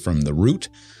is actually from The Root.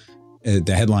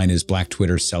 The headline is Black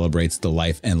Twitter celebrates the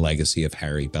life and legacy of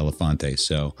Harry Belafonte.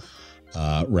 So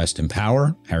rest in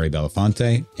power, Harry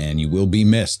Belafonte, and you will be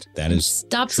missed. That is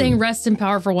Stop true. saying rest in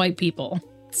power for white people.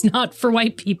 It's not for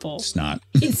white people. It's not.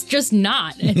 It's just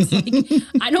not. It's like,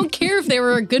 I don't care if they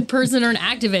were a good person or an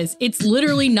activist. It's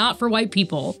literally not for white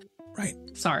people. Right.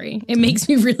 Sorry. It makes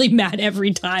me really mad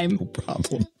every time. No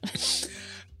problem.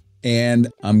 And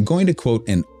I'm going to quote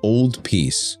an old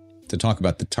piece to talk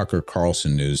about the Tucker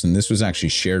Carlson news. And this was actually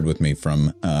shared with me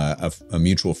from a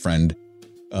mutual friend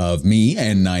of me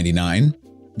and 99.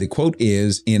 The quote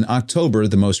is, in October,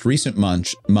 the most recent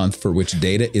month for which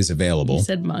data is available. You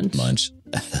said munch. Munch.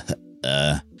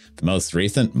 The most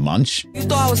recent munch. You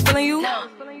thought I was feeling you? No.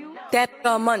 That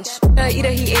munch. Either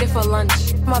he ate it for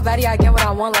lunch. My body, I get what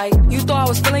I want. Like, you thought I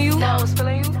was feeling you? No, I was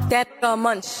feeling you. That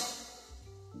munch.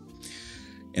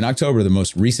 In October, the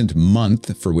most recent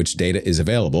month for which data is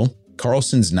available,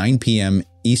 Carlson's 9 p.m.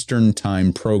 Eastern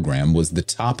Time program was the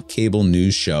top cable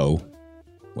news show,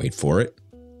 wait for it,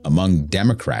 among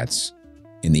Democrats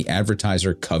in the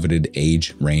advertiser-coveted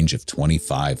age range of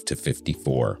 25 to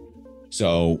 54.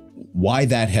 So why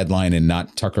that headline and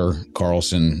not Tucker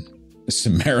Carlson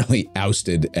summarily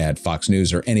ousted at Fox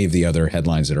News or any of the other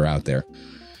headlines that are out there?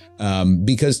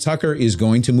 Because Tucker is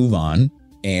going to move on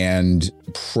and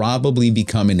probably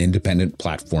become an independent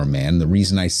platform man. The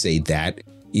reason I say that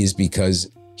is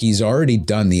because He's already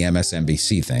done the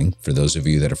MSNBC thing. For those of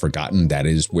you that have forgotten, that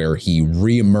is where he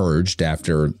reemerged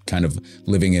after kind of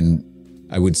living in,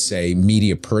 I would say,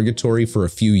 media purgatory for a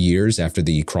few years after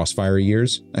the Crossfire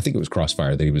years. I think it was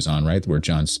Crossfire that he was on, right? Where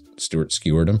Jon Stewart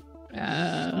skewered him.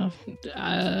 I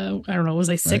don't know. Was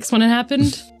I 6 when it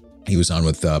happened? He was on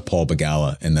with Paul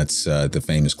Begala, and that's the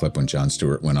famous clip when Jon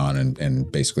Stewart went on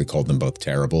and basically called them both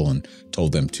terrible and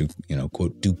told them to,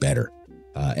 quote, do better.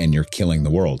 And you're killing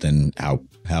the world, and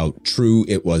how true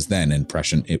it was then and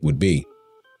prescient it would be.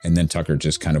 And then Tucker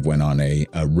just kind of went on a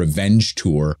revenge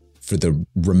tour for the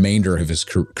remainder of his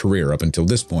career up until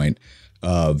this point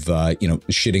of,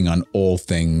 shitting on all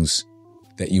things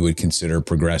that you would consider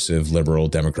progressive, liberal,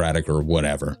 democratic, or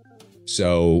whatever.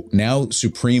 So now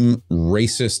supreme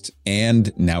racist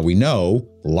and now we know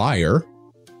liar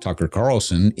Tucker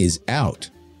Carlson is out.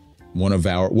 One of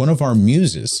our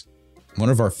muses, one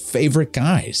of our favorite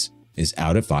guys is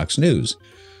out at Fox News.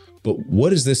 But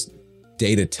what does this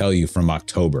data tell you from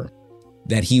October?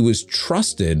 That he was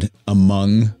trusted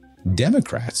among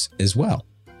Democrats as well.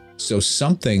 So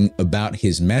something about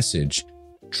his message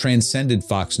transcended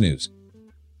Fox News.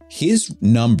 His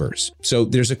numbers. So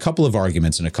there's a couple of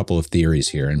arguments and a couple of theories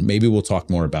here, and maybe we'll talk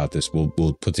more about this. We'll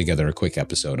put together a quick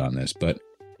episode on this, but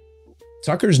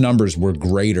Tucker's numbers were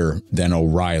greater than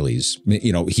O'Reilly's.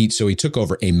 He took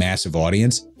over a massive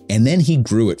audience and then he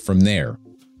grew it from there.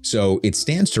 So it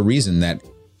stands to reason that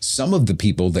some of the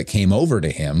people that came over to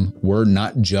him were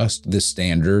not just the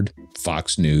standard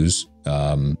Fox News,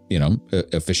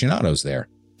 aficionados there.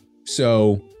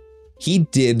 So he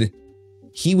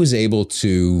was able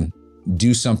to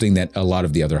do something that a lot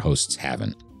of the other hosts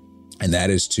haven't, and that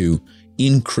is to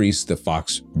increase the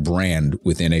Fox brand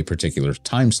within a particular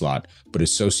time slot, but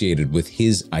associated with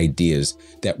his ideas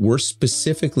that were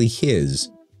specifically his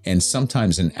and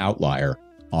sometimes an outlier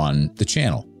on the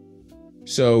channel.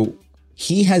 So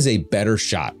he has a better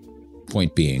shot,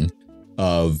 point being,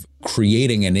 of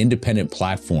creating an independent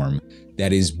platform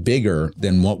that is bigger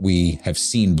than what we have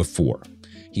seen before.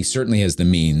 He certainly has the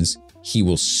means. He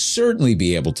will certainly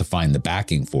be able to find the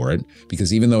backing for it,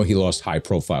 because even though he lost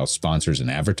high-profile sponsors and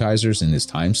advertisers in his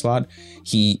time slot,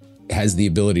 he has the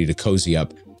ability to cozy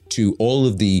up to all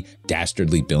of the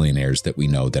dastardly billionaires that we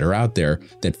know that are out there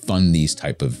that fund these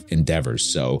type of endeavors.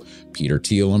 So Peter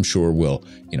Thiel, I'm sure, will,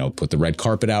 put the red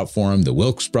carpet out for him. The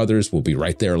Wilkes brothers will be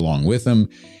right there along with him.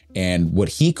 And what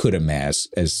he could amass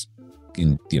as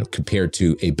compared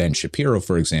to a Ben Shapiro,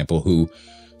 for example, who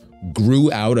grew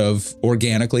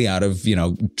organically out of,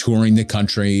 touring the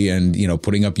country and,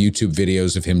 putting up YouTube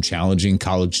videos of him challenging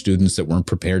college students that weren't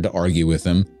prepared to argue with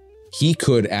him. He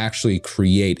could actually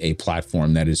create a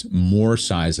platform that is more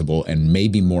sizable and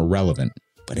maybe more relevant.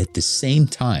 But at the same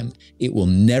time, it will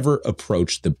never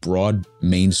approach the broad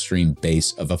mainstream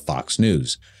base of a Fox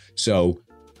News. So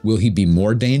will he be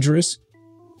more dangerous?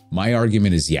 My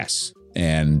argument is yes.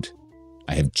 And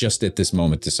I have just at this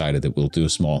moment decided that we'll do a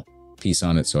small piece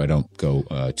on it so I don't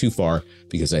go too far,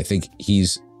 because I think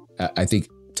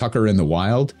Tucker in the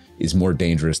wild is more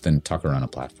dangerous than Tucker on a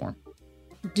platform.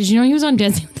 Did you know he was on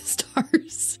Dancing with the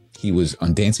Stars? He was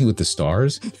on Dancing with the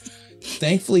Stars?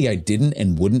 Thankfully, I didn't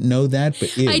and wouldn't know that,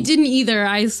 but ew. I didn't either.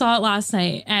 I saw it last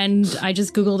night and I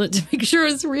just Googled it to make sure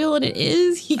it's real, and it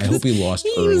is. I hope he lost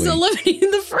early. He was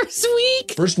eliminated the first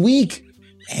week. First week?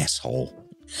 Asshole.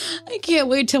 I can't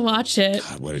wait to watch it.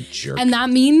 God, what a jerk. And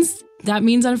that means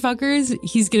on Fuckers,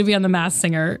 he's going to be on The Masked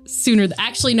Singer sooner.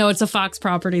 Actually, no, it's a Fox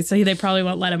property, so they probably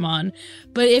won't let him on.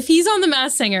 But if he's on The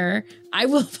Masked Singer, I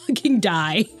will fucking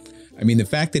die. I mean, the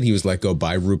fact that he was let go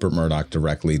by Rupert Murdoch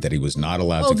directly, that he was not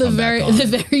allowed to come back on. The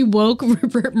very woke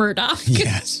Rupert Murdoch.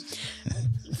 Yes.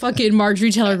 Fucking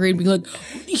Marjorie Taylor Greene being like,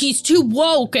 he's too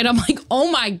woke. And I'm like,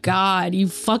 oh my God, you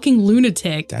fucking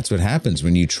lunatic. That's what happens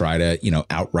when you try to,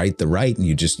 outright the right, and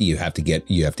you have to get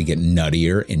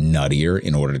nuttier and nuttier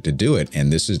in order to do it.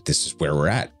 And this is where we're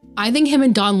at. I think him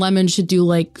and Don Lemon should do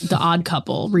like the Odd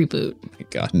Couple reboot. Oh my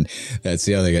God. And that's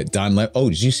the other guy. Don Lemon. Oh,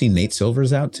 did you see Nate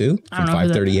Silver's out too? From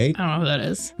 538? I don't know who that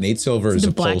is. Nate Silver is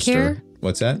a black pollster. Hair?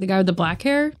 What's that? The guy with the black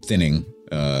hair? Thinning.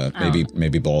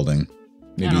 Maybe balding.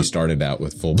 Maybe he started out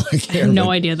with full black hair. I have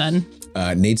no idea then.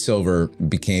 Nate Silver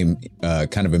became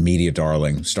kind of a media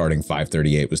darling starting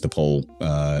 538 was the poll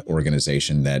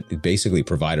organization that basically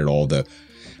provided all the,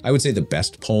 I would say, the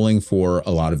best polling for a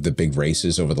lot of the big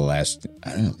races over the last,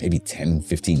 I don't know, maybe 10,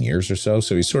 15 years or so.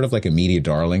 So he's sort of like a media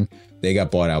darling. They got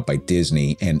bought out by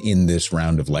Disney. And in this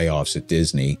round of layoffs at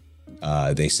Disney,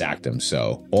 they sacked him.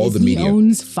 So all Disney the media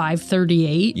owns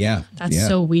 538. Yeah. That's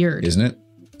so weird. Isn't it?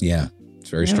 Yeah. It's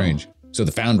very strange. So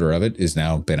the founder of it is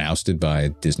now been ousted by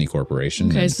Disney Corporation.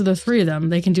 Okay, so the three of them,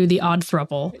 they can do the odd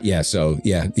throuple. Yeah, so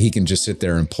yeah, he can just sit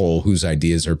there and poll whose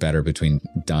ideas are better between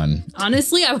Don.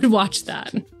 Honestly, I would watch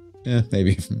that. Yeah,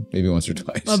 maybe once or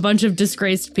twice. A bunch of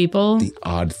disgraced people. The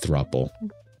odd throuple.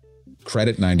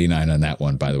 Credit 99 on that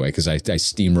one, by the way, because I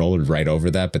steamrolled right over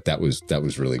that, but that was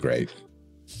really great.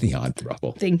 The odd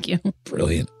throuple. Thank you.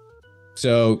 Brilliant.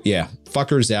 So yeah,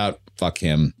 fucker's out. Fuck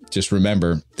him. Just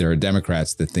remember, there are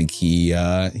Democrats that think he's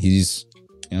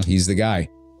the guy.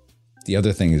 The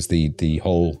other thing is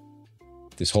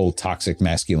this whole toxic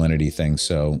masculinity thing.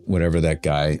 So whatever that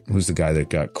guy, who's the guy that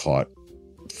got caught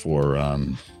for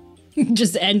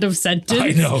just end of sentence.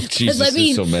 I know. Jesus,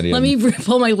 there's so many. Let me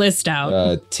pull my list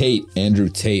out. Andrew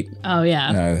Tate. Oh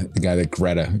yeah. The guy that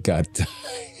Greta got.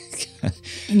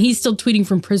 And he's still tweeting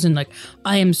from prison like,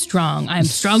 I am strong. I am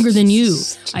stronger than you.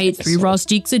 I eat 3 raw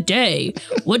steaks a day.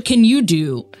 What can you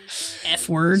do? F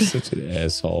word. Such an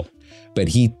asshole. But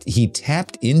he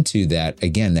tapped into that,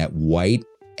 again, that white,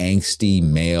 angsty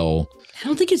male. I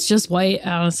don't think it's just white,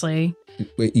 honestly.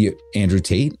 Wait, Andrew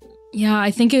Tate? Yeah, I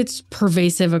think it's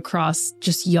pervasive across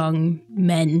just young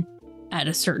men at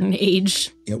a certain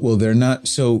age. Yeah, well, they're not.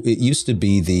 So it used to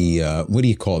be the, what do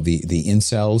you call it? The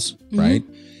incels, right?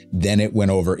 Then it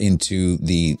went over into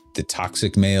the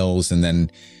toxic males. And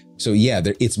then, so yeah,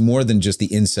 it's more than just the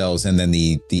incels and then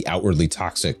the outwardly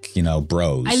toxic,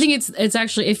 bros. I think it's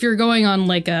actually, if you're going on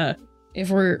like if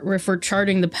we're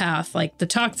charting the path, like the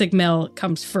toxic male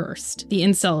comes first. The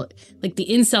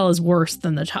incel is worse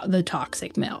than the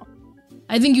toxic male.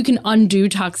 I think you can undo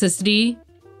toxicity.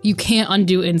 You can't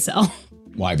undo incel.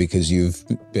 Why? Because you've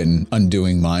been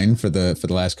undoing mine for the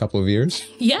last couple of years?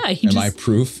 Yeah. Am I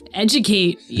proof?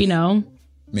 Educate,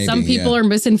 Maybe, some people are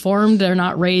misinformed. They're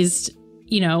not raised,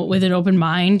 with an open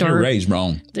mind. They're raised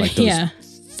wrong. Like those yeah.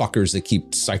 fuckers that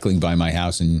keep cycling by my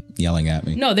house and yelling at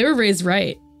me. No, they were raised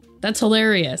right. That's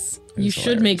hilarious. You should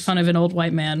hilarious. make fun of an old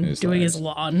white man doing hilarious. his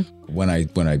lawn. When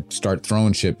I start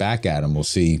throwing shit back at them, we'll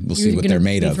see what they're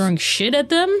made of. Throwing shit at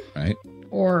them? Right?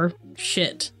 Or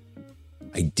shit.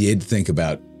 I did think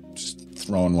about just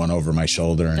throwing one over my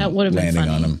shoulder and that would have been landing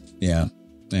funny. on them. Yeah.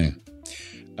 Anyway.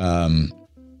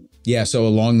 Yeah, so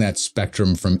along that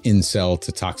spectrum from incel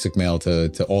to toxic male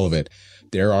to all of it,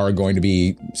 there are going to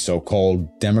be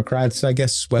so-called Democrats, I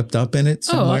guess, swept up in it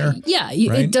somewhere. Oh, yeah.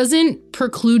 right? It doesn't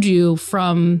preclude you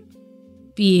from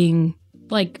being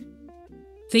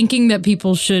thinking that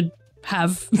people should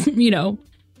have,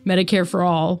 Medicare for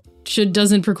all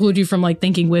doesn't preclude you from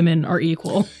thinking women are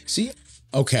equal. See,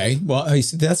 okay. Well,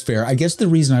 that's fair. I guess the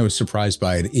reason I was surprised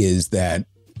by it is that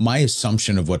my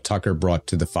assumption of what Tucker brought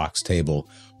to the Fox table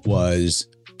was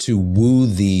to woo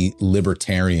the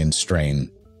libertarian strain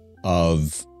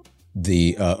of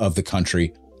the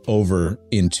country over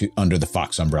under the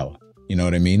Fox umbrella. You know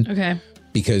what I mean? Okay.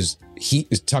 Because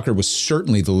Tucker was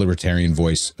certainly the libertarian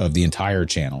voice of the entire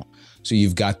channel. So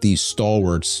you've got these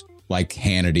stalwarts like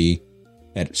Hannity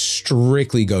that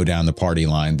strictly go down the party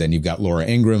line. Then you've got Laura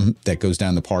Ingraham that goes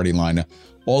down the party line.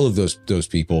 All of those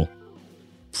people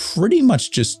pretty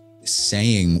much just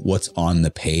saying what's on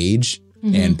the page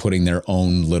and putting their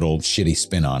own little shitty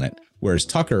spin on it. Whereas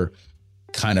Tucker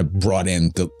kind of brought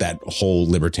in that whole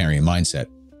libertarian mindset.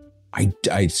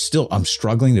 I'm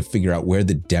struggling to figure out where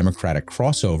the Democratic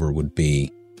crossover would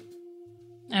be.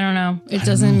 I don't know. It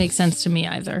doesn't make sense to me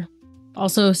either.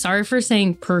 Also, sorry for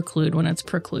saying preclude when it's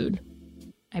preclude.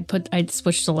 I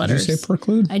switched the letters. Did you say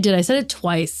preclude? I did. I said it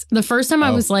twice. The first time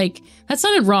I was like, that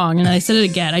sounded wrong. And then I said it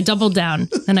again. I doubled down.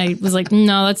 And I was like,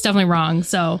 no, that's definitely wrong.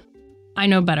 So I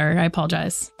know better. I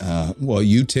apologize. Well,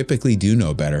 you typically do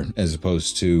know better as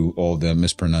opposed to all the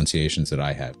mispronunciations that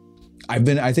I have.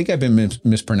 I think I've been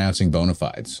mispronouncing bona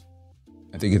fides.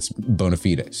 I think it's bona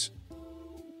fides.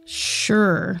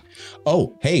 Sure.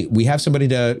 Oh, hey, we have somebody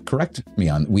to correct me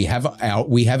on. We have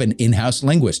an in-house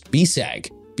linguist, BSAG.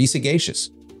 Be sagacious.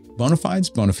 Bona fides,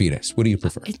 bona fides. What do you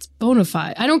prefer? It's bona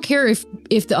fide. I don't care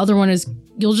if the other one is,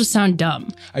 you'll just sound dumb.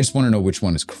 I just want to know which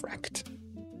one is correct.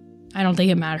 I don't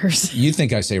think it matters. You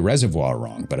think I say reservoir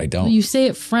wrong, but I don't. Well, you say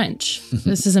it French.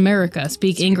 This is America.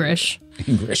 Speak English.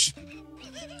 English.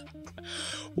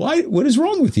 Why? What is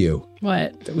wrong with you?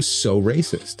 What? That was so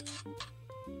racist.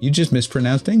 You just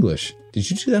mispronounced English. Did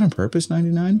you do that on purpose,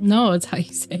 99? No, it's how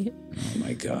you say it. Oh,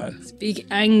 my God. Speak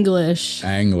English.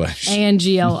 Anglish.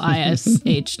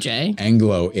 Anglishj.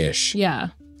 Anglo-ish. Yeah.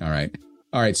 All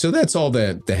right. So that's all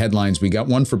the headlines. We got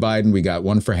one for Biden. We got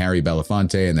one for Harry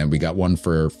Belafonte. And then we got one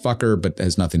for Fucker, but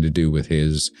has nothing to do with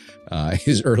his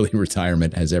early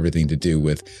retirement. Has everything to do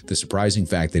with the surprising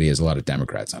fact that he has a lot of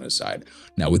Democrats on his side.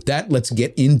 Now, with that, let's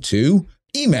get into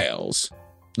emails.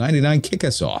 99, kick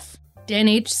us off. Dan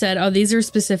H said, oh, these are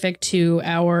specific to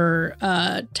our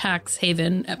tax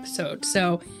haven episode.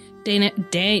 So Dane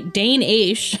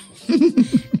H,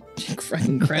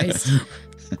 fucking Christ,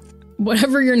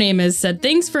 whatever your name is, said,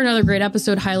 thanks for another great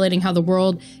episode highlighting how the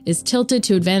world is tilted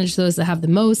to advantage those that have the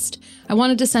most. I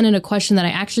wanted to send in a question that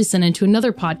I actually sent into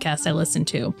another podcast I listened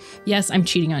to. Yes, I'm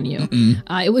cheating on you.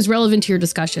 It was relevant to your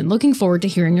discussion. Looking forward to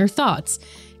hearing your thoughts.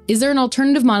 Is there an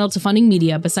alternative model to funding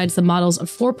media besides the models of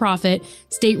for-profit,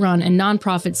 state-run, and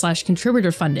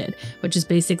nonprofit/contributor funded, which is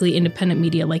basically independent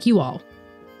media like you all?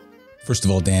 First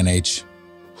of all, Dan H.,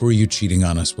 who are you cheating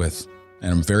on us with?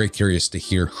 And I'm very curious to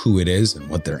hear who it is and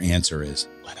what their answer is.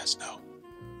 Let us know.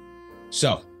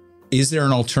 So, is there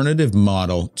an alternative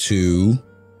model to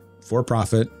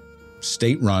for-profit,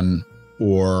 state-run,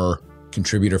 or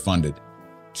contributor-funded?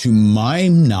 To my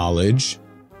knowledge,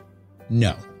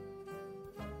 no.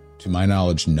 To my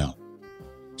knowledge, no.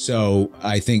 So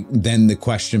I think then the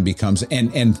question becomes,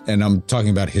 and I'm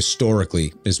talking about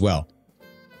historically as well.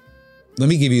 Let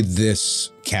me give you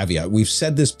this caveat. We've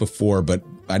said this before, but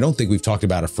I don't think we've talked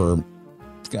about it for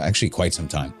actually quite some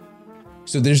time.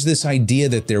 So there's this idea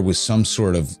that there was some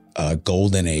sort of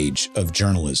golden age of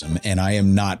journalism, and I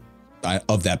am not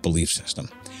of that belief system.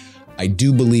 I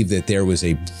do believe that there was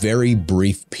a very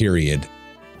brief period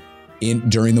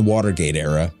during the Watergate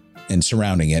era and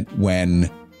surrounding it when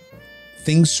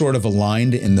things sort of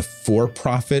aligned in the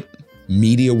for-profit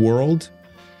media world,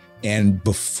 and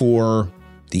before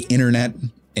the internet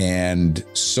and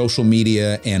social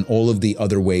media and all of the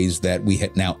other ways that we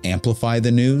now amplify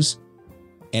the news.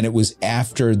 And it was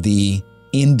after the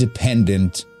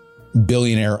independent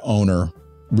billionaire owner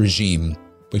regime,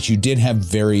 but you did have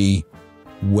very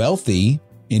wealthy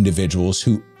individuals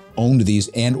who owned these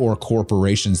and or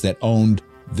corporations that owned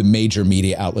the major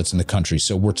media outlets in the country.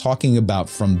 So we're talking about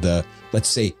from the, let's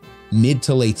say, mid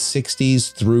to late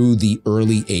 60s through the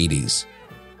early 80s.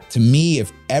 To me,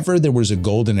 if ever there was a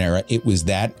golden era, it was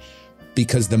that,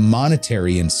 because the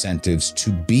monetary incentives to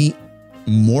be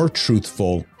more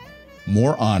truthful,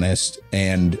 more honest,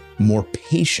 and more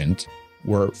patient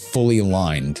were fully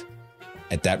aligned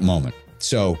at that moment.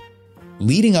 So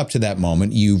leading up to that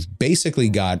moment, you've basically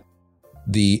got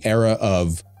the era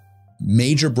of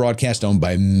major broadcast owned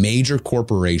by major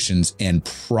corporations and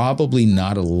probably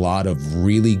not a lot of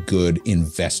really good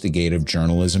investigative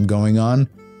journalism going on,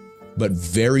 but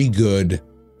very good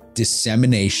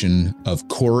dissemination of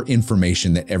core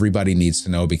information that everybody needs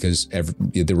to know because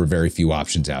there were very few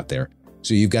options out there.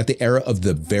 So you've got the era of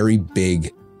the very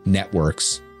big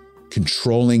networks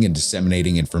controlling and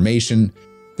disseminating information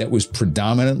that was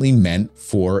predominantly meant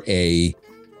for a,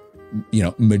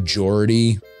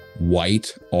 majority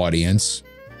white audience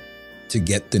to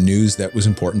get the news that was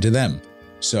important to them.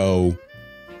 So,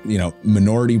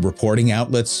 minority reporting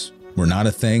outlets were not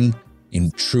a thing.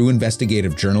 In true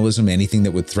investigative journalism, anything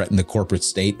that would threaten the corporate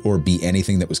state or be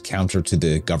anything that was counter to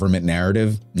the government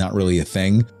narrative, not really a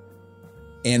thing.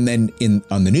 And then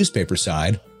on the newspaper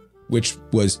side, which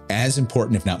was as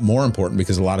important, if not more important,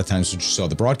 because a lot of times what you saw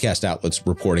the broadcast outlets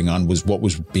reporting on was what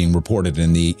was being reported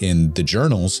in the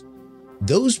journals.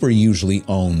 Those were usually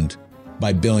owned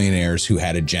by billionaires who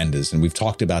had agendas. And we've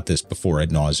talked about this before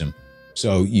ad nauseum.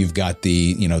 So you've got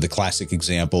the classic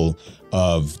example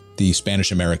of the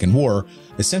Spanish-American War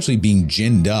essentially being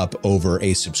ginned up over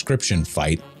a subscription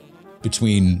fight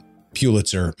between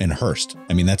Pulitzer and Hearst.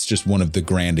 I mean, that's just one of the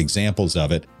grand examples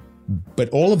of it. But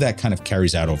all of that kind of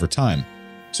carries out over time.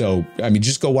 So,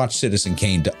 just go watch Citizen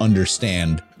Kane to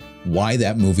understand why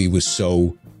that movie was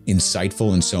so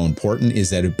insightful and so important, is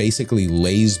that it basically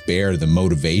lays bare the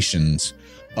motivations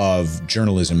of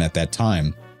journalism at that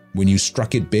time. When you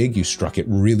struck it big, you struck it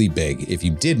really big. If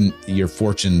you didn't, your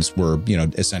fortunes were,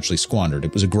 essentially squandered.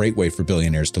 It was a great way for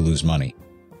billionaires to lose money.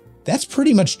 That's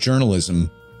pretty much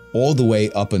journalism all the way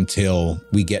up until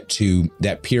we get to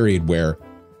that period where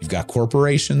you've got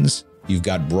corporations, you've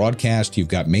got broadcast, you've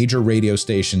got major radio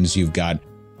stations, you've got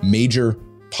major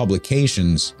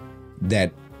publications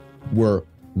that were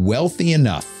wealthy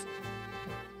enough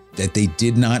that they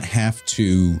did not have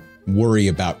to worry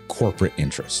about corporate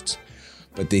interests,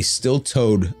 but they still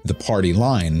towed the party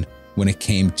line when it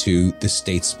came to the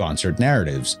state-sponsored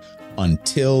narratives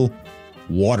until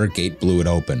Watergate blew it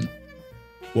open.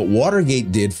 What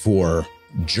Watergate did for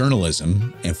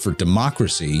journalism and for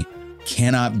democracy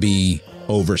cannot be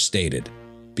overstated,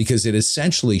 because it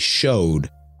essentially showed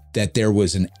that there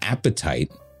was an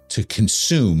appetite to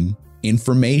consume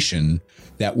information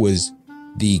that was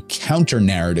the counter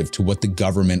narrative to what the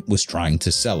government was trying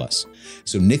to sell us.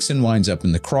 So Nixon winds up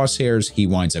in the crosshairs, he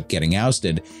winds up getting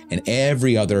ousted, and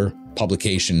every other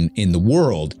publication in the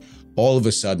world all of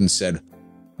a sudden said,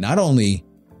 not only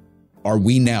are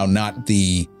we now not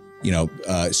the,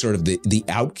 sort of the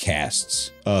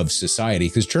outcasts of society,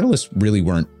 because journalists really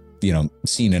weren't,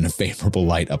 seen in a favorable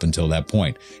light up until that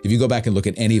point. If you go back and look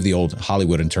at any of the old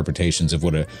Hollywood interpretations of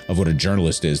what a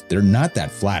journalist is, they're not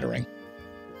that flattering.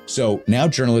 So now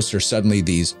journalists are suddenly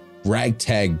these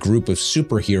ragtag group of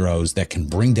superheroes that can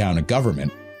bring down a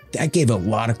government. That gave a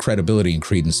lot of credibility and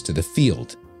credence to the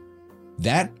field.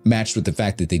 That matched with the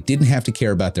fact that they didn't have to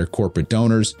care about their corporate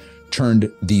donors,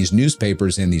 turned these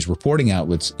newspapers and these reporting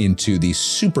outlets into these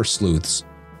super sleuths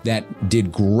that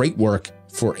did great work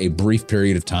for a brief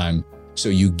period of time. So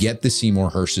you get the Seymour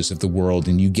Hershes of the world,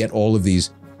 and you get all of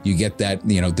these, you get that,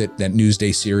 that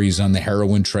Newsday series on the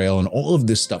heroin trail and all of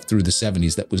this stuff through the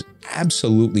 70s that was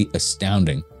absolutely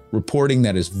astounding. Reporting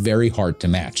that is very hard to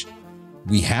match.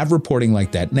 We have reporting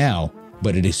like that now,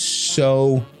 but it is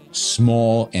so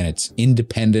small and it's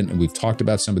independent. And we've talked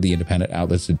about some of the independent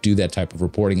outlets that do that type of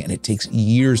reporting, and it takes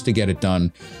years to get it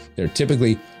done. They're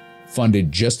typically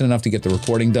funded just enough to get the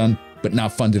reporting done, but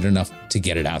not funded enough to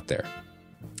get it out there.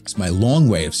 It's my long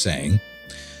way of saying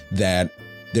that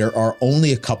there are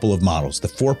only a couple of models. The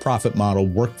for-profit model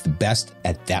worked the best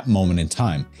at that moment in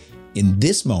time. In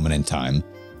this moment in time,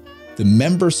 the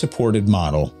member-supported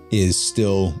model is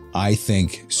still, I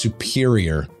think,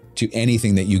 superior to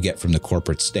anything that you get from the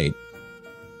corporate state.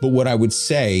 But what I would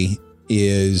say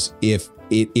is, if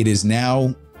it is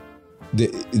now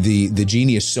the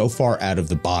genie is so far out of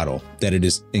the bottle that it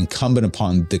is incumbent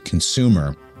upon the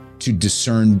consumer to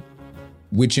discern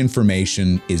which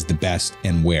information is the best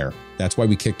and where. That's why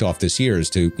we kicked off this year, as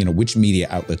to, which media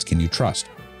outlets can you trust?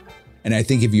 And I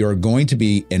think if you're going to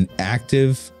be an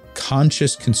active,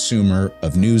 conscious consumer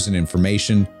of news and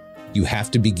information, you have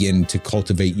to begin to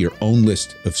cultivate your own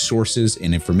list of sources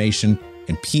and information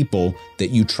and people that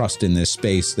you trust in this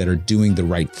space that are doing the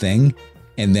right thing,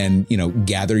 and then,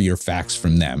 gather your facts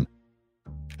from them.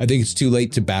 I think it's too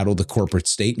late to battle the corporate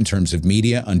state in terms of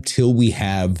media until we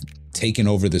have taken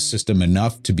over the system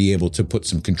enough to be able to put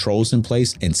some controls in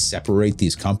place and separate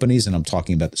these companies. And I'm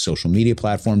talking about the social media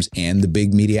platforms and the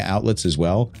big media outlets as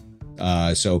well.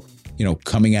 So,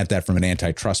 coming at that from an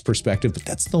antitrust perspective, but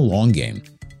that's the long game.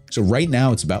 So right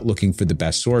now it's about looking for the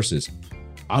best sources.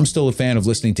 I'm still a fan of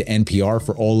listening to NPR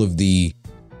for all of the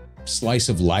slice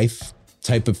of life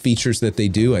type of features that they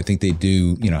do. I think they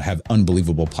do, have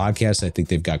unbelievable podcasts. I think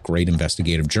they've got great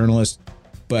investigative journalists,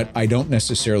 but I don't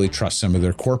necessarily trust some of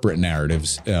their corporate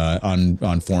narratives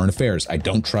on foreign affairs. I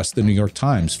don't trust the New York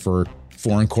Times for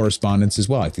foreign correspondence as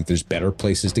well. I think there's better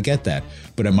places to get that.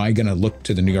 But am I going to look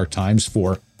to the New York Times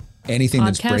for anything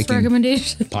that's breaking?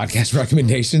 Podcast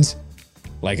recommendations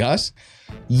like us?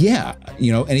 Yeah.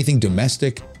 Anything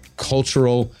domestic,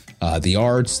 cultural, the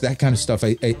arts, that kind of stuff.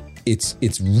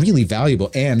 It's really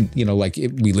valuable. And,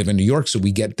 we live in New York, so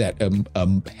we get that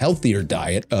healthier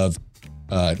diet of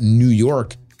New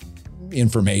York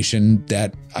information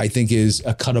that I think is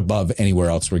a cut above anywhere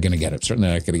else we're going to get it. Certainly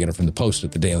not going to get it from the Post or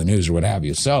the Daily News or what have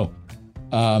you. So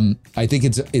I think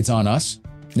it's on us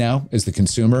now as the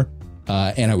consumer.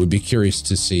 And I would be curious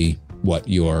to see what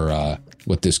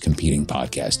what this competing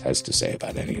podcast has to say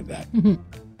about any of that. Mm-hmm.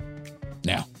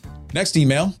 Now, next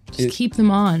email. Just keep them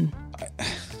on.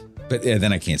 But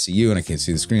then I can't see you and I can't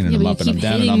see the screen, and I'm up and I'm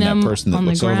down and I'm that person that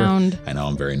looks over. I know,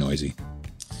 I'm very noisy.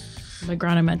 The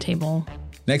ground at my table.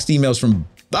 Next email is from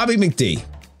Bobby McD.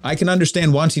 I can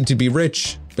understand wanting to be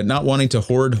rich, but not wanting to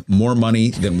hoard more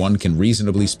money than one can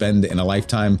reasonably spend in a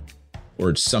lifetime,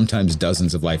 or sometimes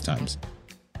dozens of lifetimes.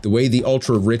 The way the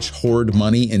ultra-rich hoard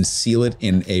money and seal it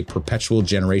in a perpetual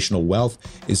generational wealth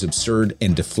is absurd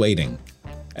and deflating.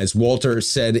 As Walter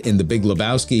said in The Big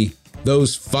Lebowski,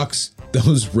 those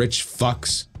rich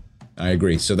fucks. I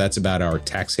agree. So that's about our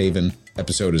tax haven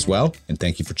episode as well. And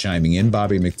thank you for chiming in,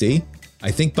 Bobby McD. I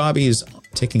think Bobby is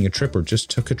taking a trip or just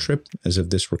took a trip as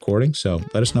of this recording. So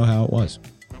let us know how it was.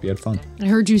 If you had fun. I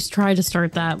heard you try to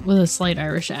start that with a slight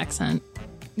Irish accent.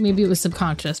 Maybe it was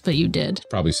subconscious, but you did.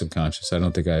 Probably subconscious. I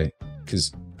don't think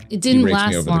because it didn't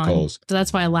last long. So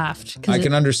that's why I laughed. I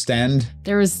can understand.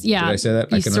 There was, yeah. Did I say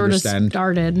that? I can understand.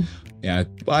 Started. Yeah.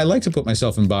 Well, I like to put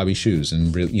myself in Bobby's shoes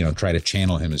and really, try to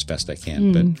channel him as best I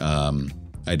can.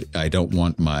 But I don't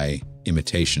want my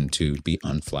imitation to be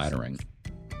unflattering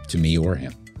to me or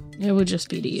him. It would just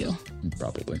be to you.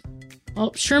 Probably.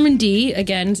 Well, Sherman D,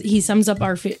 again, he sums up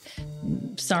our...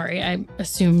 Sorry, I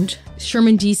assumed.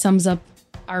 Sherman D sums up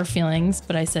our feelings,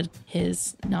 but I said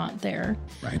his, not there.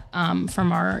 Right.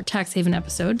 From our tax haven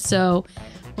episode. So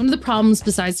one of the problems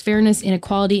besides fairness,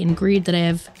 inequality, and greed that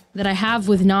I have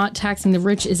with not taxing the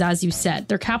rich is, as you said,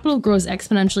 their capital grows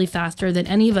exponentially faster than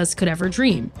any of us could ever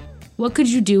dream. What could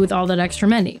you do with all that extra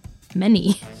money?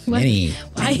 Many. Many.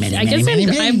 I Many, guess many,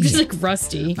 many. I'm just like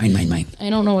rusty. Mine. I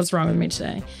don't know what's wrong with me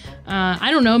today.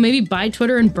 I don't know, maybe buy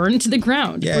Twitter and burn it to the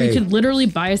ground. Yay. Or you could literally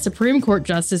buy a Supreme Court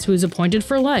justice who is appointed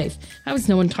for life. How is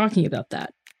no one talking about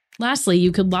that? Lastly,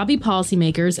 you could lobby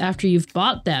policymakers after you've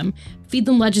bought them, feed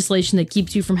them legislation that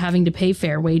keeps you from having to pay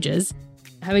fair wages,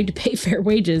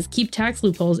 keep tax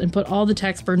loopholes, and put all the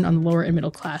tax burden on the lower and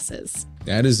middle classes.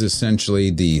 That is essentially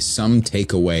the sum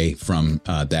takeaway from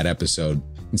that episode.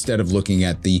 Instead of looking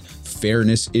at the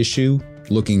fairness issue,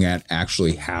 looking at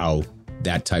actually how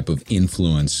that type of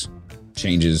influence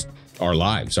changes our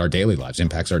lives, our daily lives,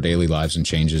 impacts our daily lives, and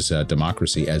changes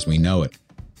democracy as we know it.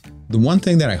 The one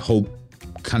thing that I hope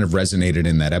kind of resonated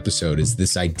in that episode is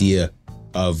this idea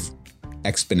of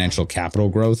exponential capital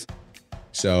growth.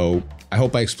 So I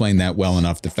hope I explained that well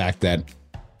enough. The fact that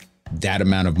that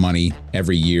amount of money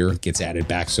every year gets added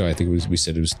back. So I think we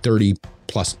said it was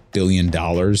 $30+ billion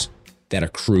that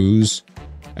accrues.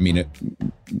 I mean,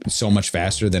 so much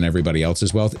faster than everybody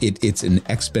else's wealth. It's an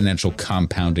exponential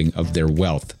compounding of their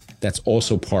wealth. That's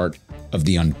also part of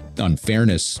the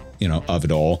unfairness, of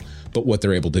it all. But what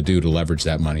they're able to do to leverage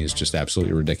that money is just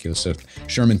absolutely ridiculous. So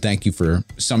Sherman, thank you for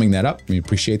summing that up. We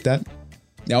appreciate that.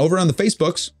 Now over on the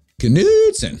Facebooks,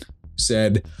 Knudsen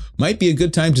said, might be a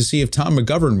good time to see if Tom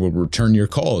McGovern will return your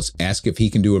calls. Ask if he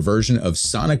can do a version of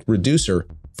Sonic Reducer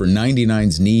for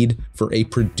 99's need for a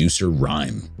producer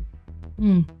rhyme.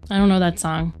 I don't know that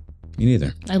song. Me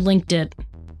neither. I linked it.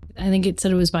 I think it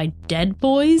said it was by Dead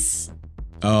Boys.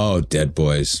 Oh, Dead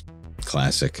Boys.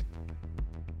 Classic.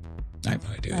 I have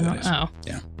no idea who that is. Oh.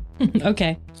 Yeah.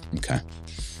 Okay.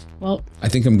 Well, I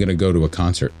think I'm going to go to a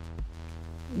concert.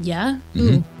 Yeah?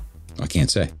 Mm-hmm. I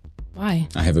can't say. Why?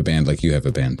 I have a band like you have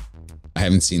a band. I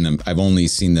haven't seen them. I've only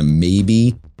seen them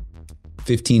maybe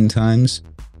 15 times,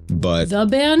 but... The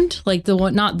band? Like the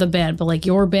one, not the band, but like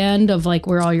your band of like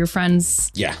where all your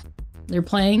friends... Yeah. They're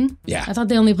playing? Yeah. I thought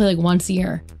they only play like once a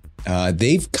year.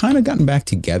 They've kind of gotten back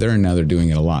together and now they're doing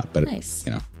it a lot, but nice.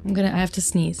 I have to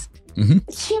sneeze. Mm-hmm.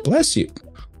 Bless you.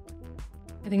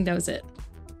 I think that was it.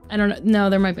 I don't know. No,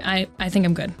 there might be. I think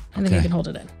I'm good. I think I can hold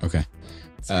it in. Okay.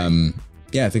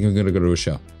 Yeah, I think I'm going to go to a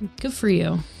show. Good for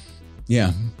you.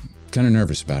 Yeah. Kind of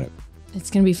nervous about it. It's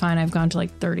going to be fine. I've gone to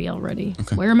like 30 already.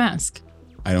 Okay. Wear a mask.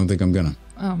 I don't think I'm going to.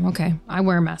 Oh, okay. I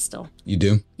wear a mask still. You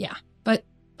do? Yeah. But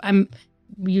I'm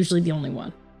usually the only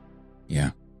one.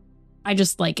 Yeah. I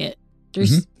just like it.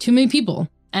 There's too many people.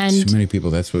 And too many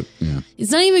people. That's what,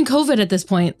 It's not even COVID at this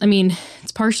point. I mean,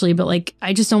 it's partially, but like,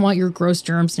 I just don't want your gross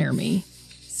germs near me.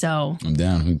 So I'm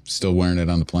down. I'm still wearing it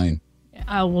on the plane.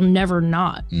 I will never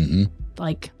not. Mm-hmm.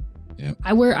 Like, yep.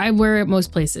 I wear it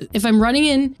most places. If I'm running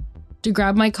in to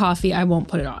grab my coffee, I won't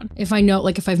put it on. If I know,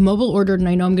 like if I've mobile ordered and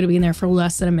I know I'm going to be in there for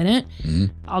less than a minute,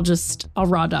 I'll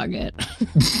raw dog it.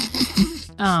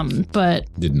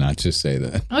 But did not just say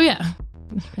that. Oh yeah.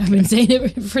 I've been saying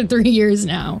it for 3 years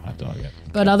now. Hot dog it. Okay.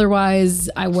 But otherwise,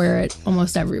 I wear it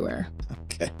almost everywhere.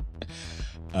 Okay.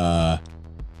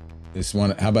 This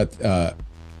one, how about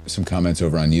some comments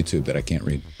over on YouTube that I can't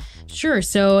read? Sure.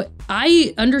 So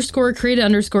I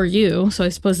 _created_you. So I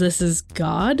suppose this is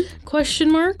God ?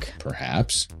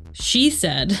 Perhaps. She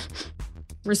said,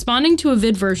 responding to a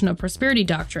vid version of prosperity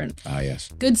doctrine. Ah, yes.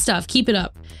 Good stuff. Keep it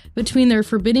up. Between their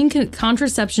forbidding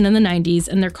contraception in the 90s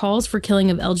and their calls for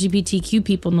killing of LGBTQ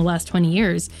people in the last 20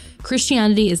 years,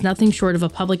 Christianity is nothing short of a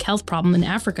public health problem in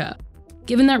Africa.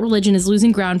 Given that religion is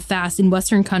losing ground fast in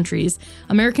Western countries,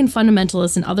 American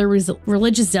fundamentalists and other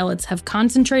religious zealots have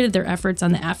concentrated their efforts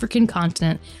on the African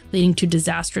continent, leading to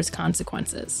disastrous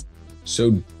consequences.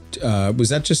 So, was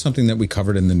that just something that we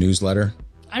covered in the newsletter?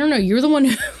 I don't know. You're the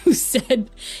one who said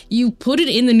you put it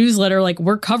in the newsletter. Like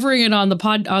we're covering it on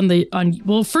the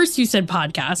well, first you said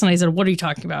podcast and I said, what are you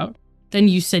talking about? Then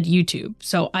you said YouTube.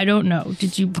 So I don't know.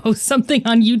 Did you post something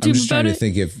on YouTube about it? I'm just trying to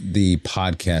think if the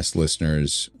podcast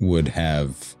listeners would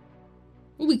have.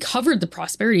 Well, we covered the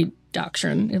prosperity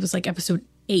doctrine. It was like episode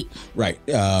 8. Right.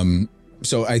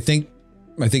 So I think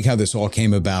how this all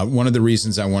came about. One of the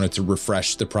reasons I wanted to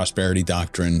refresh the prosperity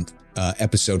doctrine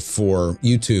episode for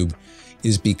YouTube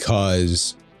is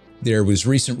because there was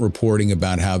recent reporting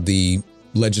about how the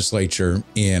legislature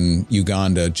in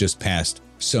Uganda just passed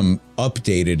some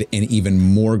updated and even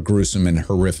more gruesome and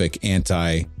horrific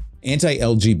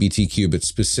anti-LGBTQ, but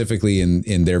specifically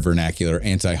in their vernacular,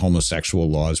 anti-homosexual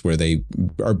laws, where they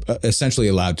are essentially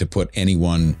allowed to put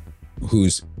anyone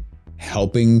who's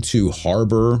helping to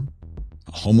harbor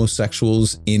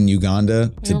homosexuals in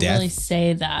Uganda to death. Don't really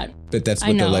say that. But that's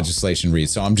what the legislation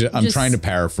reads. So I'm trying to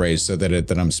paraphrase so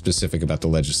that I'm specific about the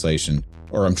legislation.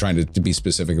 or I'm trying to be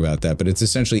specific about that, but it's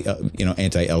essentially,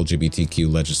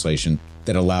 anti-LGBTQ legislation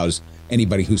that allows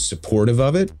anybody who's supportive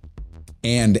of it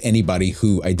and anybody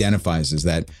who identifies as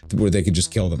that, where they could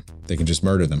just kill them. They can just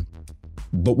murder them.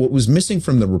 But what was missing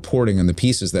from the reporting and the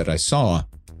pieces that I saw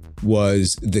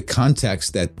was the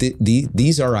context that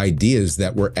these are ideas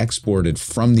that were exported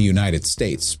from the United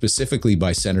States, specifically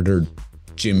by Senator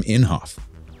Jim Inhofe,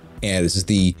 as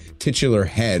the titular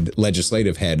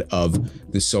legislative head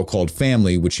of the so-called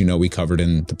family, which we covered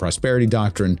in the Prosperity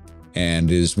Doctrine,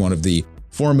 and is one of the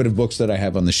formative books that I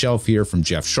have on the shelf here from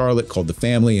Jeff Charlotte called The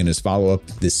Family, and his follow-up,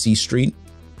 The C Street,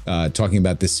 talking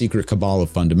about the secret cabal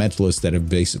of fundamentalists that have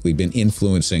basically been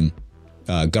influencing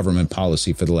government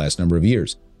policy for the last number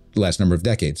of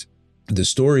decades. The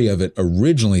story of it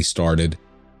originally started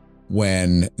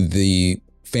when the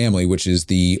family, which is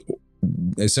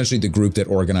essentially the group that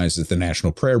organizes the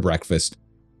National Prayer Breakfast,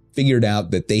 figured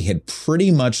out that they had pretty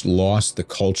much lost the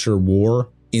culture war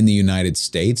in the United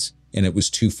States, and it was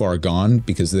too far gone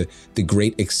because the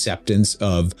great acceptance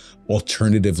of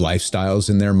alternative lifestyles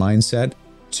in their mindset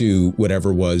to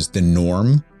whatever was the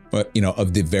norm, of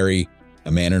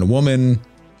a man and a woman,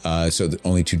 so that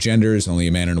only two genders, only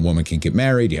a man and a woman can get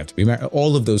married, you have to be married,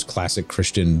 all of those classic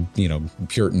Christian,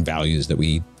 Puritan values that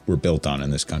we were built on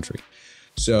in this country.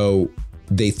 So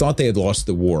they thought they had lost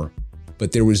the war,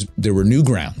 but there were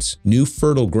new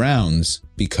fertile grounds,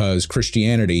 because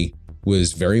Christianity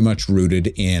was very much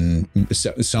rooted in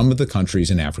some of the countries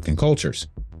in African cultures.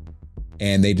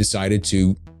 And they decided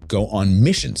to go on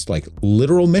missions, like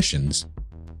literal missions,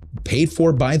 paid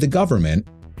for by the government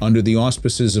under the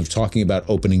auspices of talking about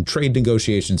opening trade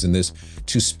negotiations and this,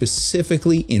 to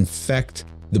specifically infect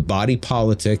the body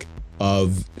politic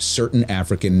of certain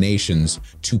African nations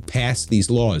to pass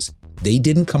these laws. They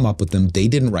didn't come up with them. They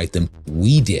didn't write them.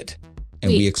 We did.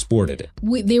 And we exported it.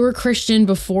 They were Christian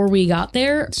before we got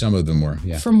there? Some of them were,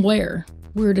 yeah. From where?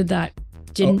 Where did that?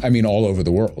 All over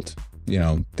the world.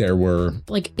 There were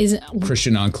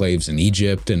Christian enclaves in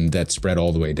Egypt, and that spread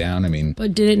all the way down.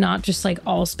 But did it not just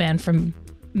all span from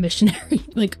missionary,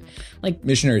 like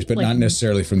missionaries, but not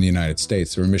necessarily from the United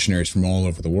States. There were missionaries from all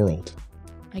over the world,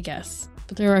 I guess.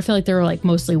 But I feel like there were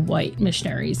mostly white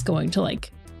missionaries going to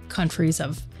countries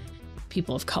of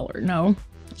people of color. No.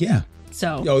 Yeah.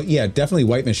 So. Oh yeah, definitely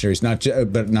white missionaries,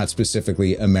 but not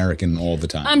specifically American all the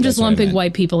time. I'm just lumping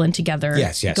white people in together.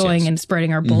 Yes. And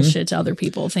spreading our bullshit to other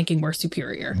people, thinking we're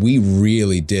superior. We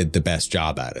really did the best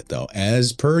job at it, though,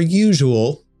 as per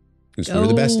usual. Because we're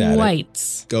the best at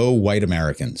whites. Go white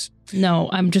Americans. No,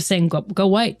 I'm just saying go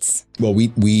whites. Well,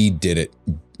 we did it.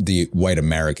 The white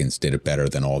Americans did it better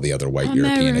than all the other white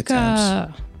European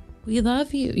attempts. We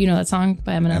love you. You know that song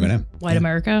by Eminem? White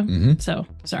America? Mm-hmm. So,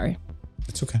 sorry.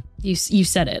 It's okay. You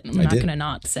said it. I'm not going to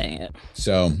not say it.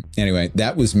 So, anyway,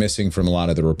 that was missing from a lot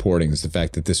of the reporting, is the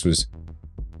fact that this was,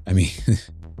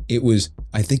 it was,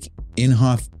 I think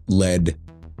Inhofe led,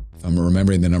 if I'm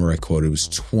remembering the number I quoted, it was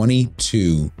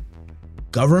 22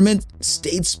 government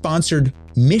state-sponsored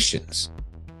missions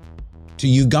to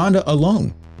Uganda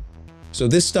alone. So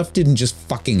this stuff didn't just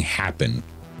fucking happen.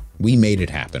 We made it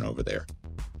happen over there.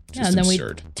 Just and then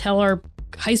absurd. We tell our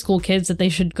high school kids that they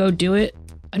should go do it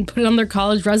and put it on their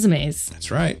college resumes. That's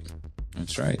right.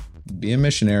 Be a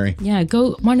missionary. Yeah,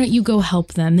 go. Why don't you go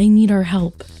help them? They need our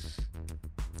help.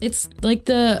 It's like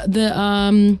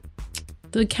the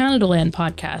Canada Land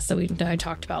podcast that I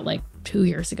talked about 2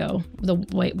 years ago.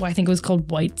 I think it was called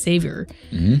White Savior,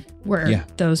 where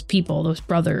those people, those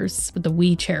brothers with the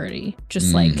We charity,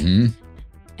 just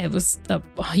it was a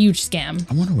huge scam.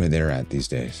 I wonder where they're at these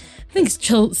days. I think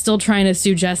still trying to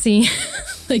sue Jesse.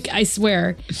 I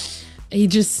swear, he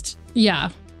just,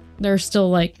 they're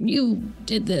still you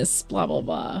did this, blah, blah,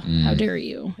 blah. How dare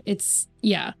you? It's,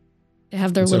 they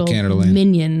have their little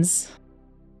minions.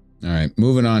 All right,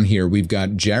 moving on here. We've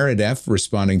got Jared F.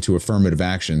 responding to affirmative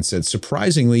action, said,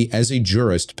 surprisingly, as a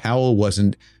jurist, Powell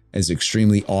wasn't as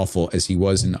extremely awful as he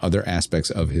was in other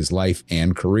aspects of his life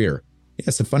and career.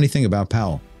 Yes, the funny thing about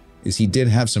Powell is he did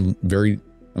have some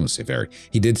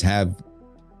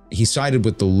he sided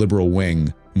with the liberal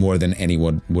wing more than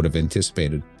anyone would have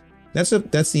anticipated.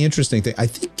 That's the interesting thing. I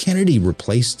think Kennedy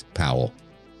replaced Powell.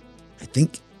 I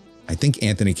think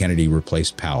Anthony Kennedy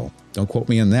replaced Powell. Don't quote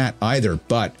me on that either,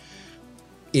 but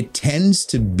it can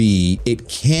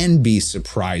be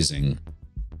surprising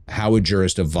how a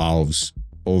jurist evolves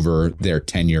over their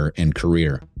tenure and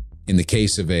career. In the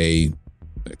case of a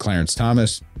Clarence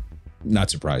Thomas,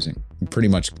 not surprising. We pretty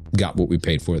much got what we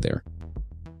paid for there.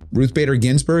 Ruth Bader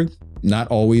Ginsburg, not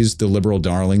always the liberal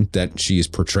darling that she is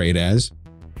portrayed as,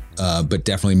 but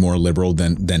definitely more liberal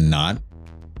than not.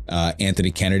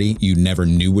 Anthony Kennedy, you never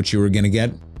knew what you were going to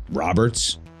get.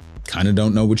 Roberts, kind of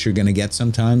don't know what you're going to get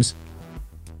sometimes.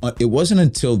 It wasn't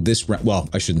until this, well,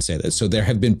 I shouldn't say that. So there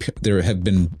have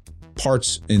been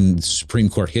parts in Supreme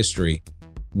Court history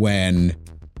when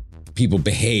people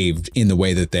behaved in the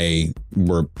way that they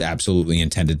were absolutely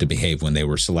intended to behave when they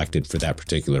were selected for that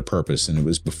particular purpose. And it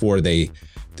was before the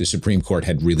Supreme Court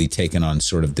had really taken on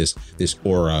sort of this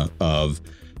aura of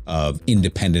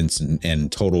independence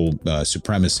and total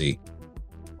supremacy.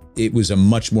 It was a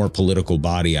much more political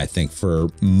body, I think, for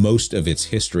most of its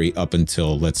history up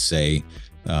until, let's say,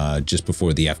 just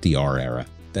before the FDR era.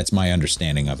 That's my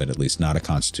understanding of it, at least, not a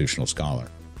constitutional scholar.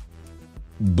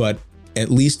 But at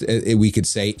least we could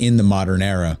say in the modern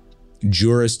era,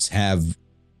 jurists have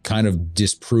kind of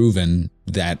disproven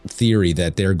that theory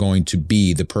that they're going to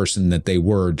be the person that they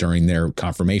were during their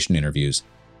confirmation interviews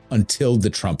until the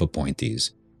Trump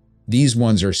appointees. These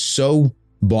ones are so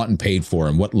bought and paid for,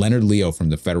 and what Leonard Leo from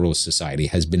the Federalist Society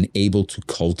has been able to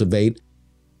cultivate,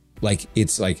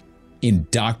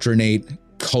 indoctrinate,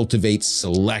 cultivate,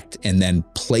 select, and then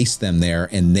place them there,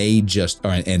 and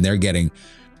they're getting,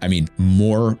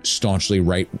 more staunchly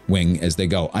right-wing as they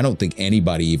go. I don't think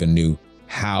anybody even knew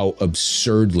how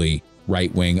absurdly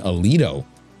right-wing Alito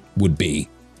would be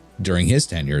during his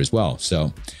tenure as well.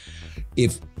 So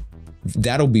if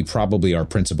that'll be probably our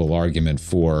principal argument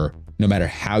for no matter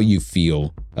how you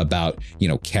feel about,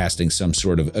 casting some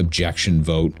sort of objection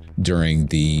vote during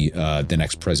the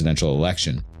next presidential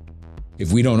election.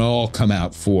 If we don't all come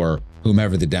out for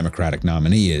whomever the Democratic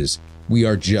nominee is, we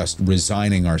are just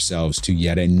resigning ourselves to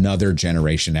yet another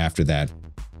generation after that.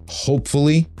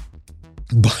 Hopefully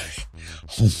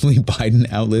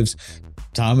Biden outlives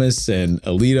Thomas and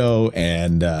Alito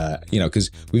and,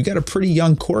 because we've got a pretty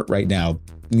young court right now,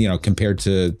 compared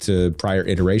to prior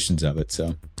iterations of it.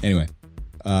 So anyway,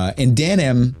 and Dan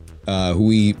M., who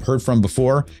we heard from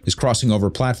before, is crossing over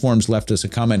platforms, left us a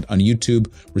comment on YouTube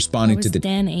responding to the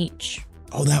Dan H.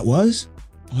 Oh, that was?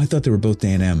 Oh, I thought they were both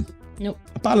Dan M. Nope.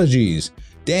 Apologies.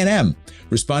 Dan M.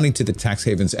 responding to the Tax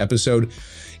Havens episode.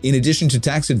 In addition to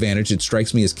tax advantage, it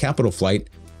strikes me as capital flight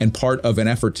and part of an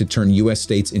effort to turn U.S.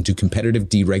 states into competitive,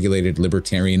 deregulated,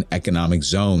 libertarian economic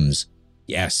zones.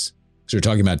 Yes. So we're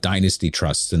talking about dynasty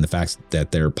trusts and the fact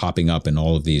that they're popping up in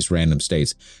all of these random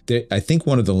states. I think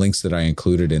one of the links that I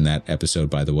included in that episode,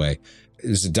 by the way,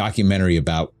 is a documentary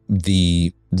about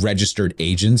the registered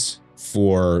agents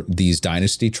for these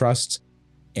dynasty trusts.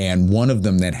 And one of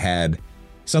them that had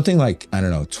something like,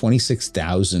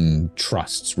 26,000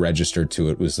 trusts registered to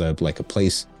it was like a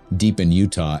place deep in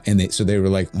Utah. And they were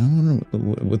like, I don't know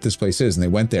what this place is. And they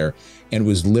went there, and it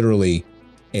was literally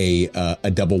a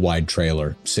double wide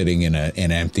trailer sitting in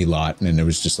an empty lot. And there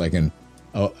was just like an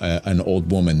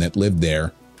old woman that lived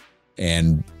there.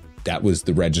 And that was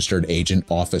the registered agent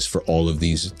office for all of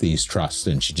these trusts.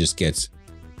 And she just gets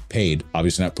paid,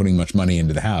 obviously not putting much money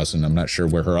into the house. And I'm not sure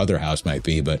where her other house might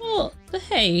be, but. Well,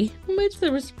 hey,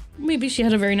 maybe she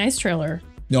had a very nice trailer.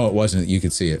 No, it wasn't. You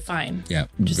could see it. Fine. Yeah.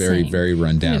 Just Very, saying. very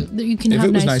run down. You can if have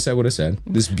it was nice, I would have said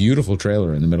this beautiful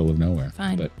trailer in the middle of nowhere.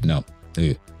 Fine. But no.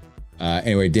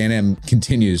 Anyway, Dan M.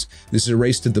 continues, this is a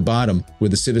race to the bottom where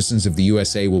the citizens of the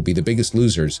USA will be the biggest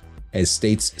losers as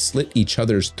states slit each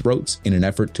other's throats in an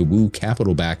effort to woo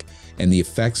capital back, and the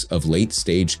effects of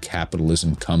late-stage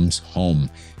capitalism comes home.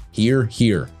 Here.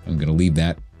 I'm going to leave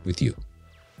that with you.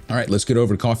 All right, let's get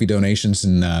over to coffee donations,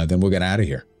 and then we'll get out of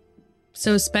here.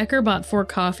 So Specker bought 4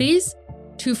 coffees,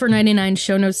 2 for 99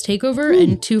 show notes takeover,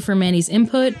 and 2 for Manny's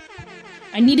input.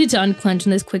 I needed to unclench,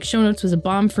 and this quick show notes was a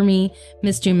bomb for me.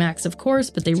 Missed you, Max, of course,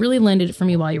 but they really landed it for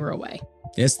me while you were away.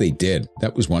 Yes, they did.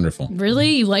 That was wonderful.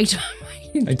 Really? You liked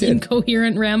my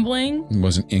incoherent rambling? It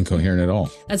wasn't incoherent at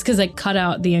all. That's because I cut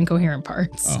out the incoherent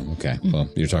parts. Oh, okay. Well,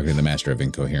 you're talking to the master of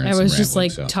incoherence. I was just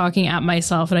talking at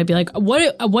myself, and I'd be like,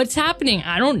 what's happening?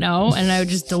 I don't know. And I would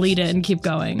just delete it and keep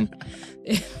going.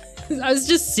 I was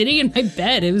just sitting in my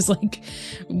bed. It was like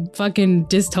fucking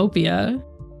dystopia.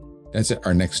 That's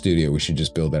our next studio. We should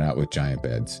just build it out with giant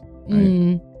beds.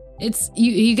 Right? It's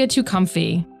you get too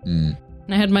comfy. And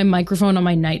I had my microphone on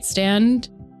my nightstand.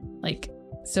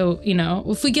 So,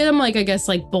 if we get them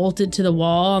bolted to the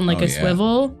wall on a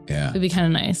swivel, it'd be kind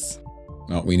of nice.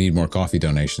 Well, we need more coffee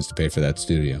donations to pay for that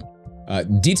studio.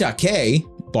 Dita K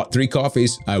bought 3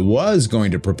 coffees. I was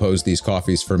going to propose these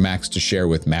coffees for Max to share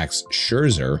with Max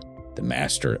Scherzer, the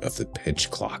master of the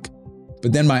pitch clock.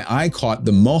 But then my eye caught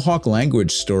the Mohawk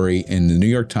language story in the New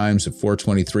York Times of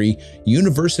 423,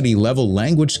 university level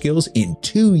language skills in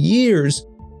 2 years.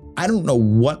 I don't know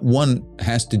what one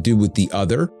has to do with the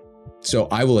other, so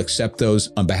I will accept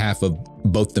those on behalf of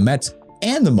both the Mets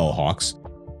and the Mohawks.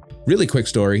 Really quick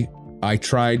story. I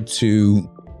tried to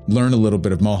learn a little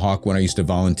bit of Mohawk when I used to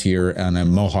volunteer in a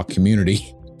Mohawk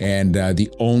community. And the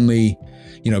only,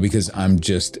 because I'm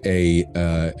just a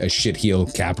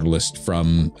shitheel capitalist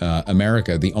from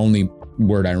America, the only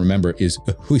word I remember is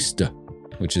huista,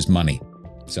 which is money.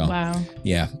 So, wow.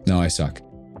 Yeah, no, I suck.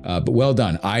 But well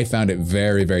done. I found it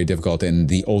very, very difficult. And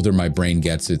the older my brain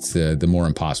gets, it's the more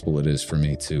impossible it is for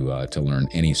me to learn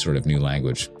any sort of new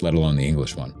language, let alone the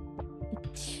English one.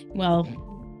 Well,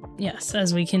 yes,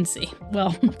 as we can see.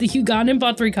 Well, the Ugandan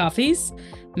bought 3 coffees.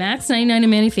 Max, 99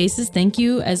 and Manny Faces, thank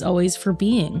you as always for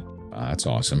being. That's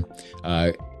awesome.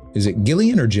 Is it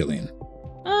Gillian or Jillian?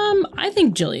 I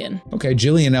think Jillian. Okay,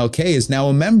 Jillian LK is now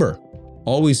a member.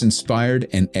 Always inspired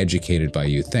and educated by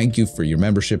you. Thank you for your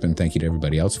membership, and thank you to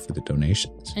everybody else for the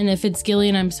donations. And if it's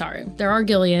Gillian, I'm sorry. There are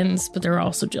Gillians, but there are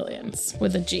also Jillians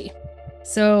with a G.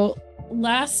 So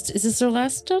is this our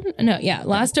last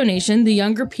last donation. The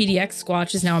younger PDX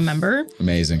Squatch is now a member.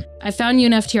 Amazing. I found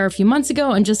UNFTR a few months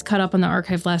ago and just caught up on the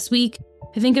archive last week.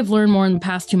 I think I've learned more in the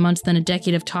past 2 months than a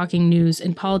decade of talking news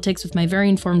and politics with my very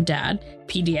informed dad,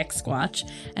 PDX Squatch,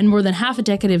 and more than half a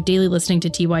decade of daily listening to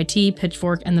TYT,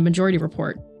 Pitchfork, and The Majority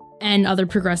Report, and other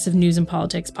progressive news and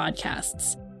politics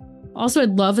podcasts. Also,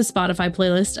 I'd love a Spotify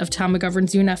playlist of Tom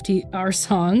McGovern's UNFTR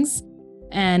songs.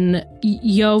 And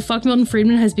yo, fuck Milton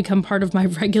Friedman has become part of my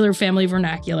regular family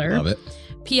vernacular. Love it.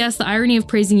 P.S. The irony of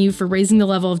praising you for raising the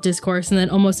level of discourse and then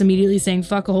almost immediately saying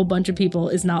fuck a whole bunch of people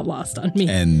is not lost on me.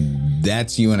 And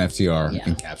that's UNFTR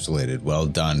encapsulated. Well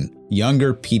done.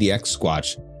 Younger PDX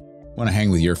Squatch. Want to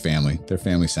hang with your family. Their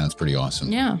family sounds pretty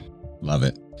awesome. Yeah. Love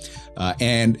it.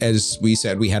 And as we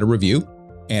said, we had a review,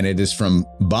 and it is from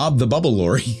Bob the Bubble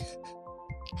Lorry.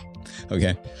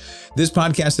 Okay. This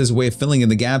podcast is a way of filling in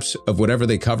the gaps of whatever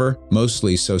they cover,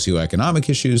 mostly socioeconomic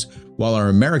issues. While our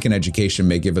American education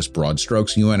may give us broad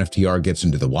strokes, UNFTR gets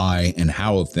into the why and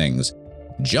how of things.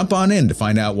 Jump on in to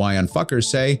find out why unfuckers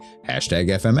say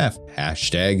 #FMF,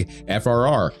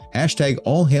 #FRR,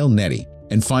 #AllHailNetty,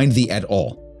 and find the et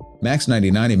al.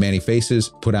 Max99 and Manny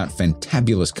Faces put out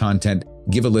fantabulous content.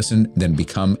 Give a listen, then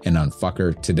become an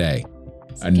unfucker today.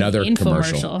 Another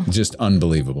commercial. Just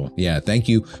unbelievable. Yeah. Thank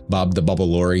you, Bob the Bubble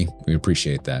Lorry. We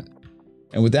appreciate that.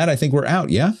 And with that, I think we're out.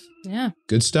 Yeah. Yeah.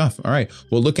 Good stuff. All right.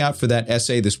 Well, look out for that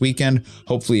essay this weekend.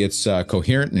 Hopefully it's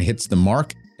coherent and hits the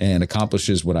mark and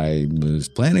accomplishes what I was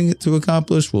planning it to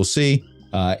accomplish. We'll see.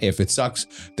 If it sucks,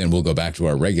 then we'll go back to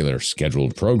our regular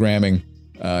scheduled programming.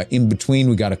 In between,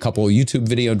 we got a couple of YouTube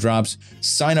video drops.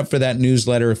 Sign up for that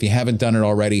newsletter if you haven't done it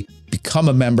already. Become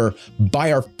a member.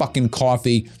 Buy our fucking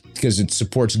coffee, because it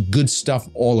supports good stuff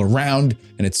all around.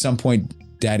 And at some point,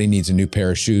 Daddy needs a new pair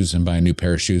of shoes. And by a new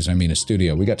pair of shoes, I mean a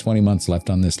studio. We got 20 months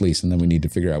left on this lease, and then we need to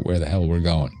figure out where the hell we're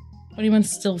going. 20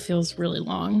 months still feels really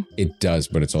long. It does,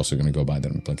 but it's also going to go by the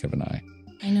blink of an eye.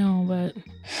 I know, but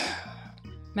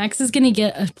Max is going to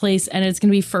get a place, and it's going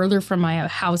to be further from my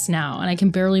house now, and I can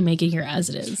barely make it here as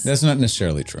it is. That's not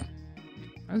necessarily true.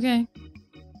 Okay.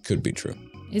 Could be true.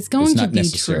 It's going to be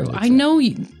true. I know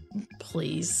you.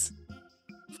 Please.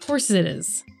 Of course it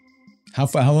is. How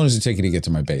long does it take you to get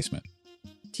to my basement?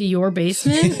 To your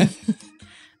basement? 15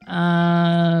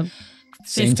 time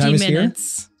as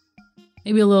minutes. Here?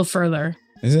 Maybe a little further.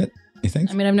 Is it? You think?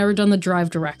 I mean, I've never done the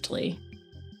drive directly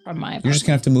from my apartment. You're just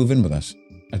going to have to move in with us.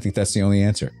 I think that's the only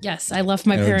answer. Yes, I left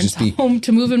my parents' home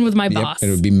to move in with my boss. It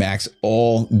would be Max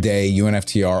all day,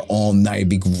 UNFTR all night. It'd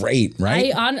be great,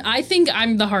 right? I think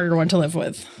I'm the harder one to live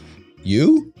with.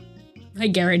 You? I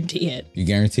guarantee it. You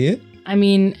guarantee it? I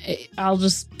mean, I'll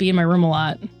just be in my room a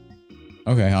lot.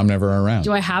 Okay, I'm never around.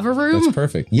 Do I have a room? That's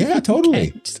perfect. Yeah, totally.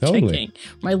 Okay, just totally. checking.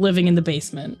 Am I living in the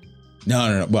basement?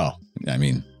 No. Well, I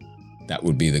mean, that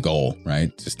would be the goal,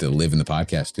 right? Just to live in the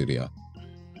podcast studio.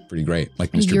 Pretty great.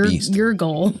 Like Mr. Beast. Your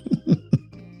goal.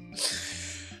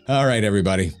 All right,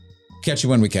 everybody. Catch you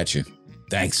when we catch you.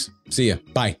 Thanks. See ya.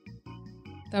 Bye.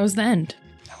 That was the end.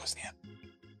 That was the end.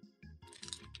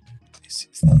 This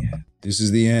is the end. This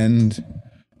is the end.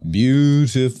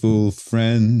 Beautiful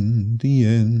friend, the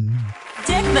end.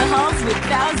 Deck the halls with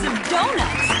boughs of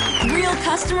donuts. Real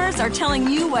customers are telling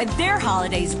you why their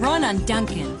holidays run on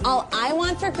Dunkin'. All I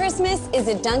want for Christmas is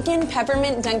a Dunkin'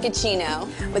 Peppermint Dunkachino.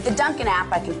 With the Dunkin'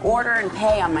 app, I can order and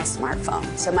pay on my smartphone,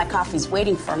 so my coffee's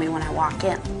waiting for me when I walk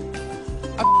in.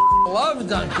 I love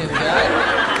Dunkin', guy.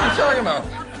 What are you talking about?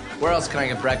 Where else can I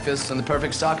get breakfast and the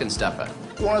perfect stocking stuffer?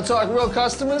 You want to talk real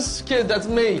customers? Kid, that's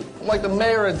me. I'm like the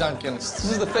mayor of Dunkin's.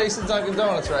 This is the face of Dunkin'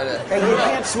 Donuts right there. Hey, you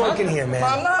can't smoke in here, man.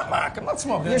 I'm not, Mark. I'm not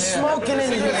smoking You're in here. smoking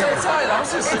in here. It's tight. I'm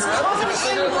just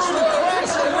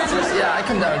Yeah, I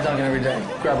come down to Dunkin' every day.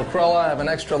 Grab a cruller, have an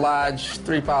extra large,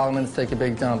 3 parliaments, take a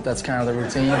big dump. That's kind of the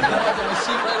routine. I'm in the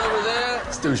seat right over there.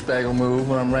 This douchebag will move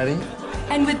when I'm ready.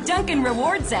 And with Dunkin'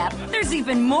 Rewards app, there's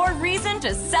even more reason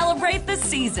to celebrate the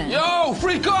season. Yo,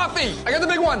 free coffee! I got the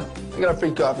big one. I got a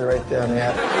free coffee right there on the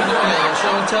app. What are you doing there? A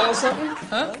show and tell or something?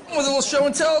 Huh? With a little show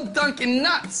and tell, Dunkin'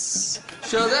 Nuts.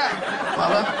 Show that,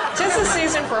 Mama. Tis the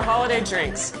season for holiday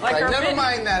drinks. Like Right, never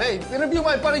mind that. Hey, interview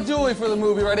my buddy Dewey for the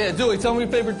movie right here. Dewey, tell me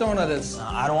your favorite donut is.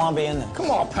 I don't want to be in there.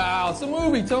 Come on, pal. It's a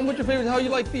movie. Tell me what your favorite, how you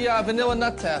like the vanilla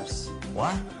nut taps.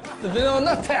 What? The vanilla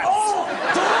nut taps. Oh,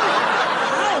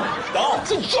 don't.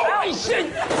 It's a joy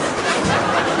shit.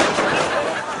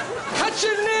 Cut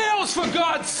your nails, for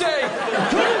God's sake.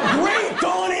 Great,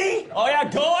 Tony. Oh, yeah,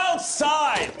 go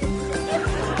outside.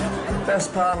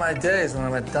 Best part of my day is when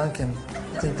I'm at Dunkin'.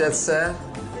 Think that's sad?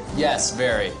 Yes,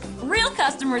 very. Real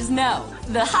customers know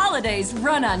the holidays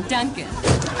run on Dunkin'. Go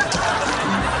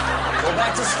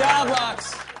back to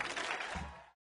Starbucks.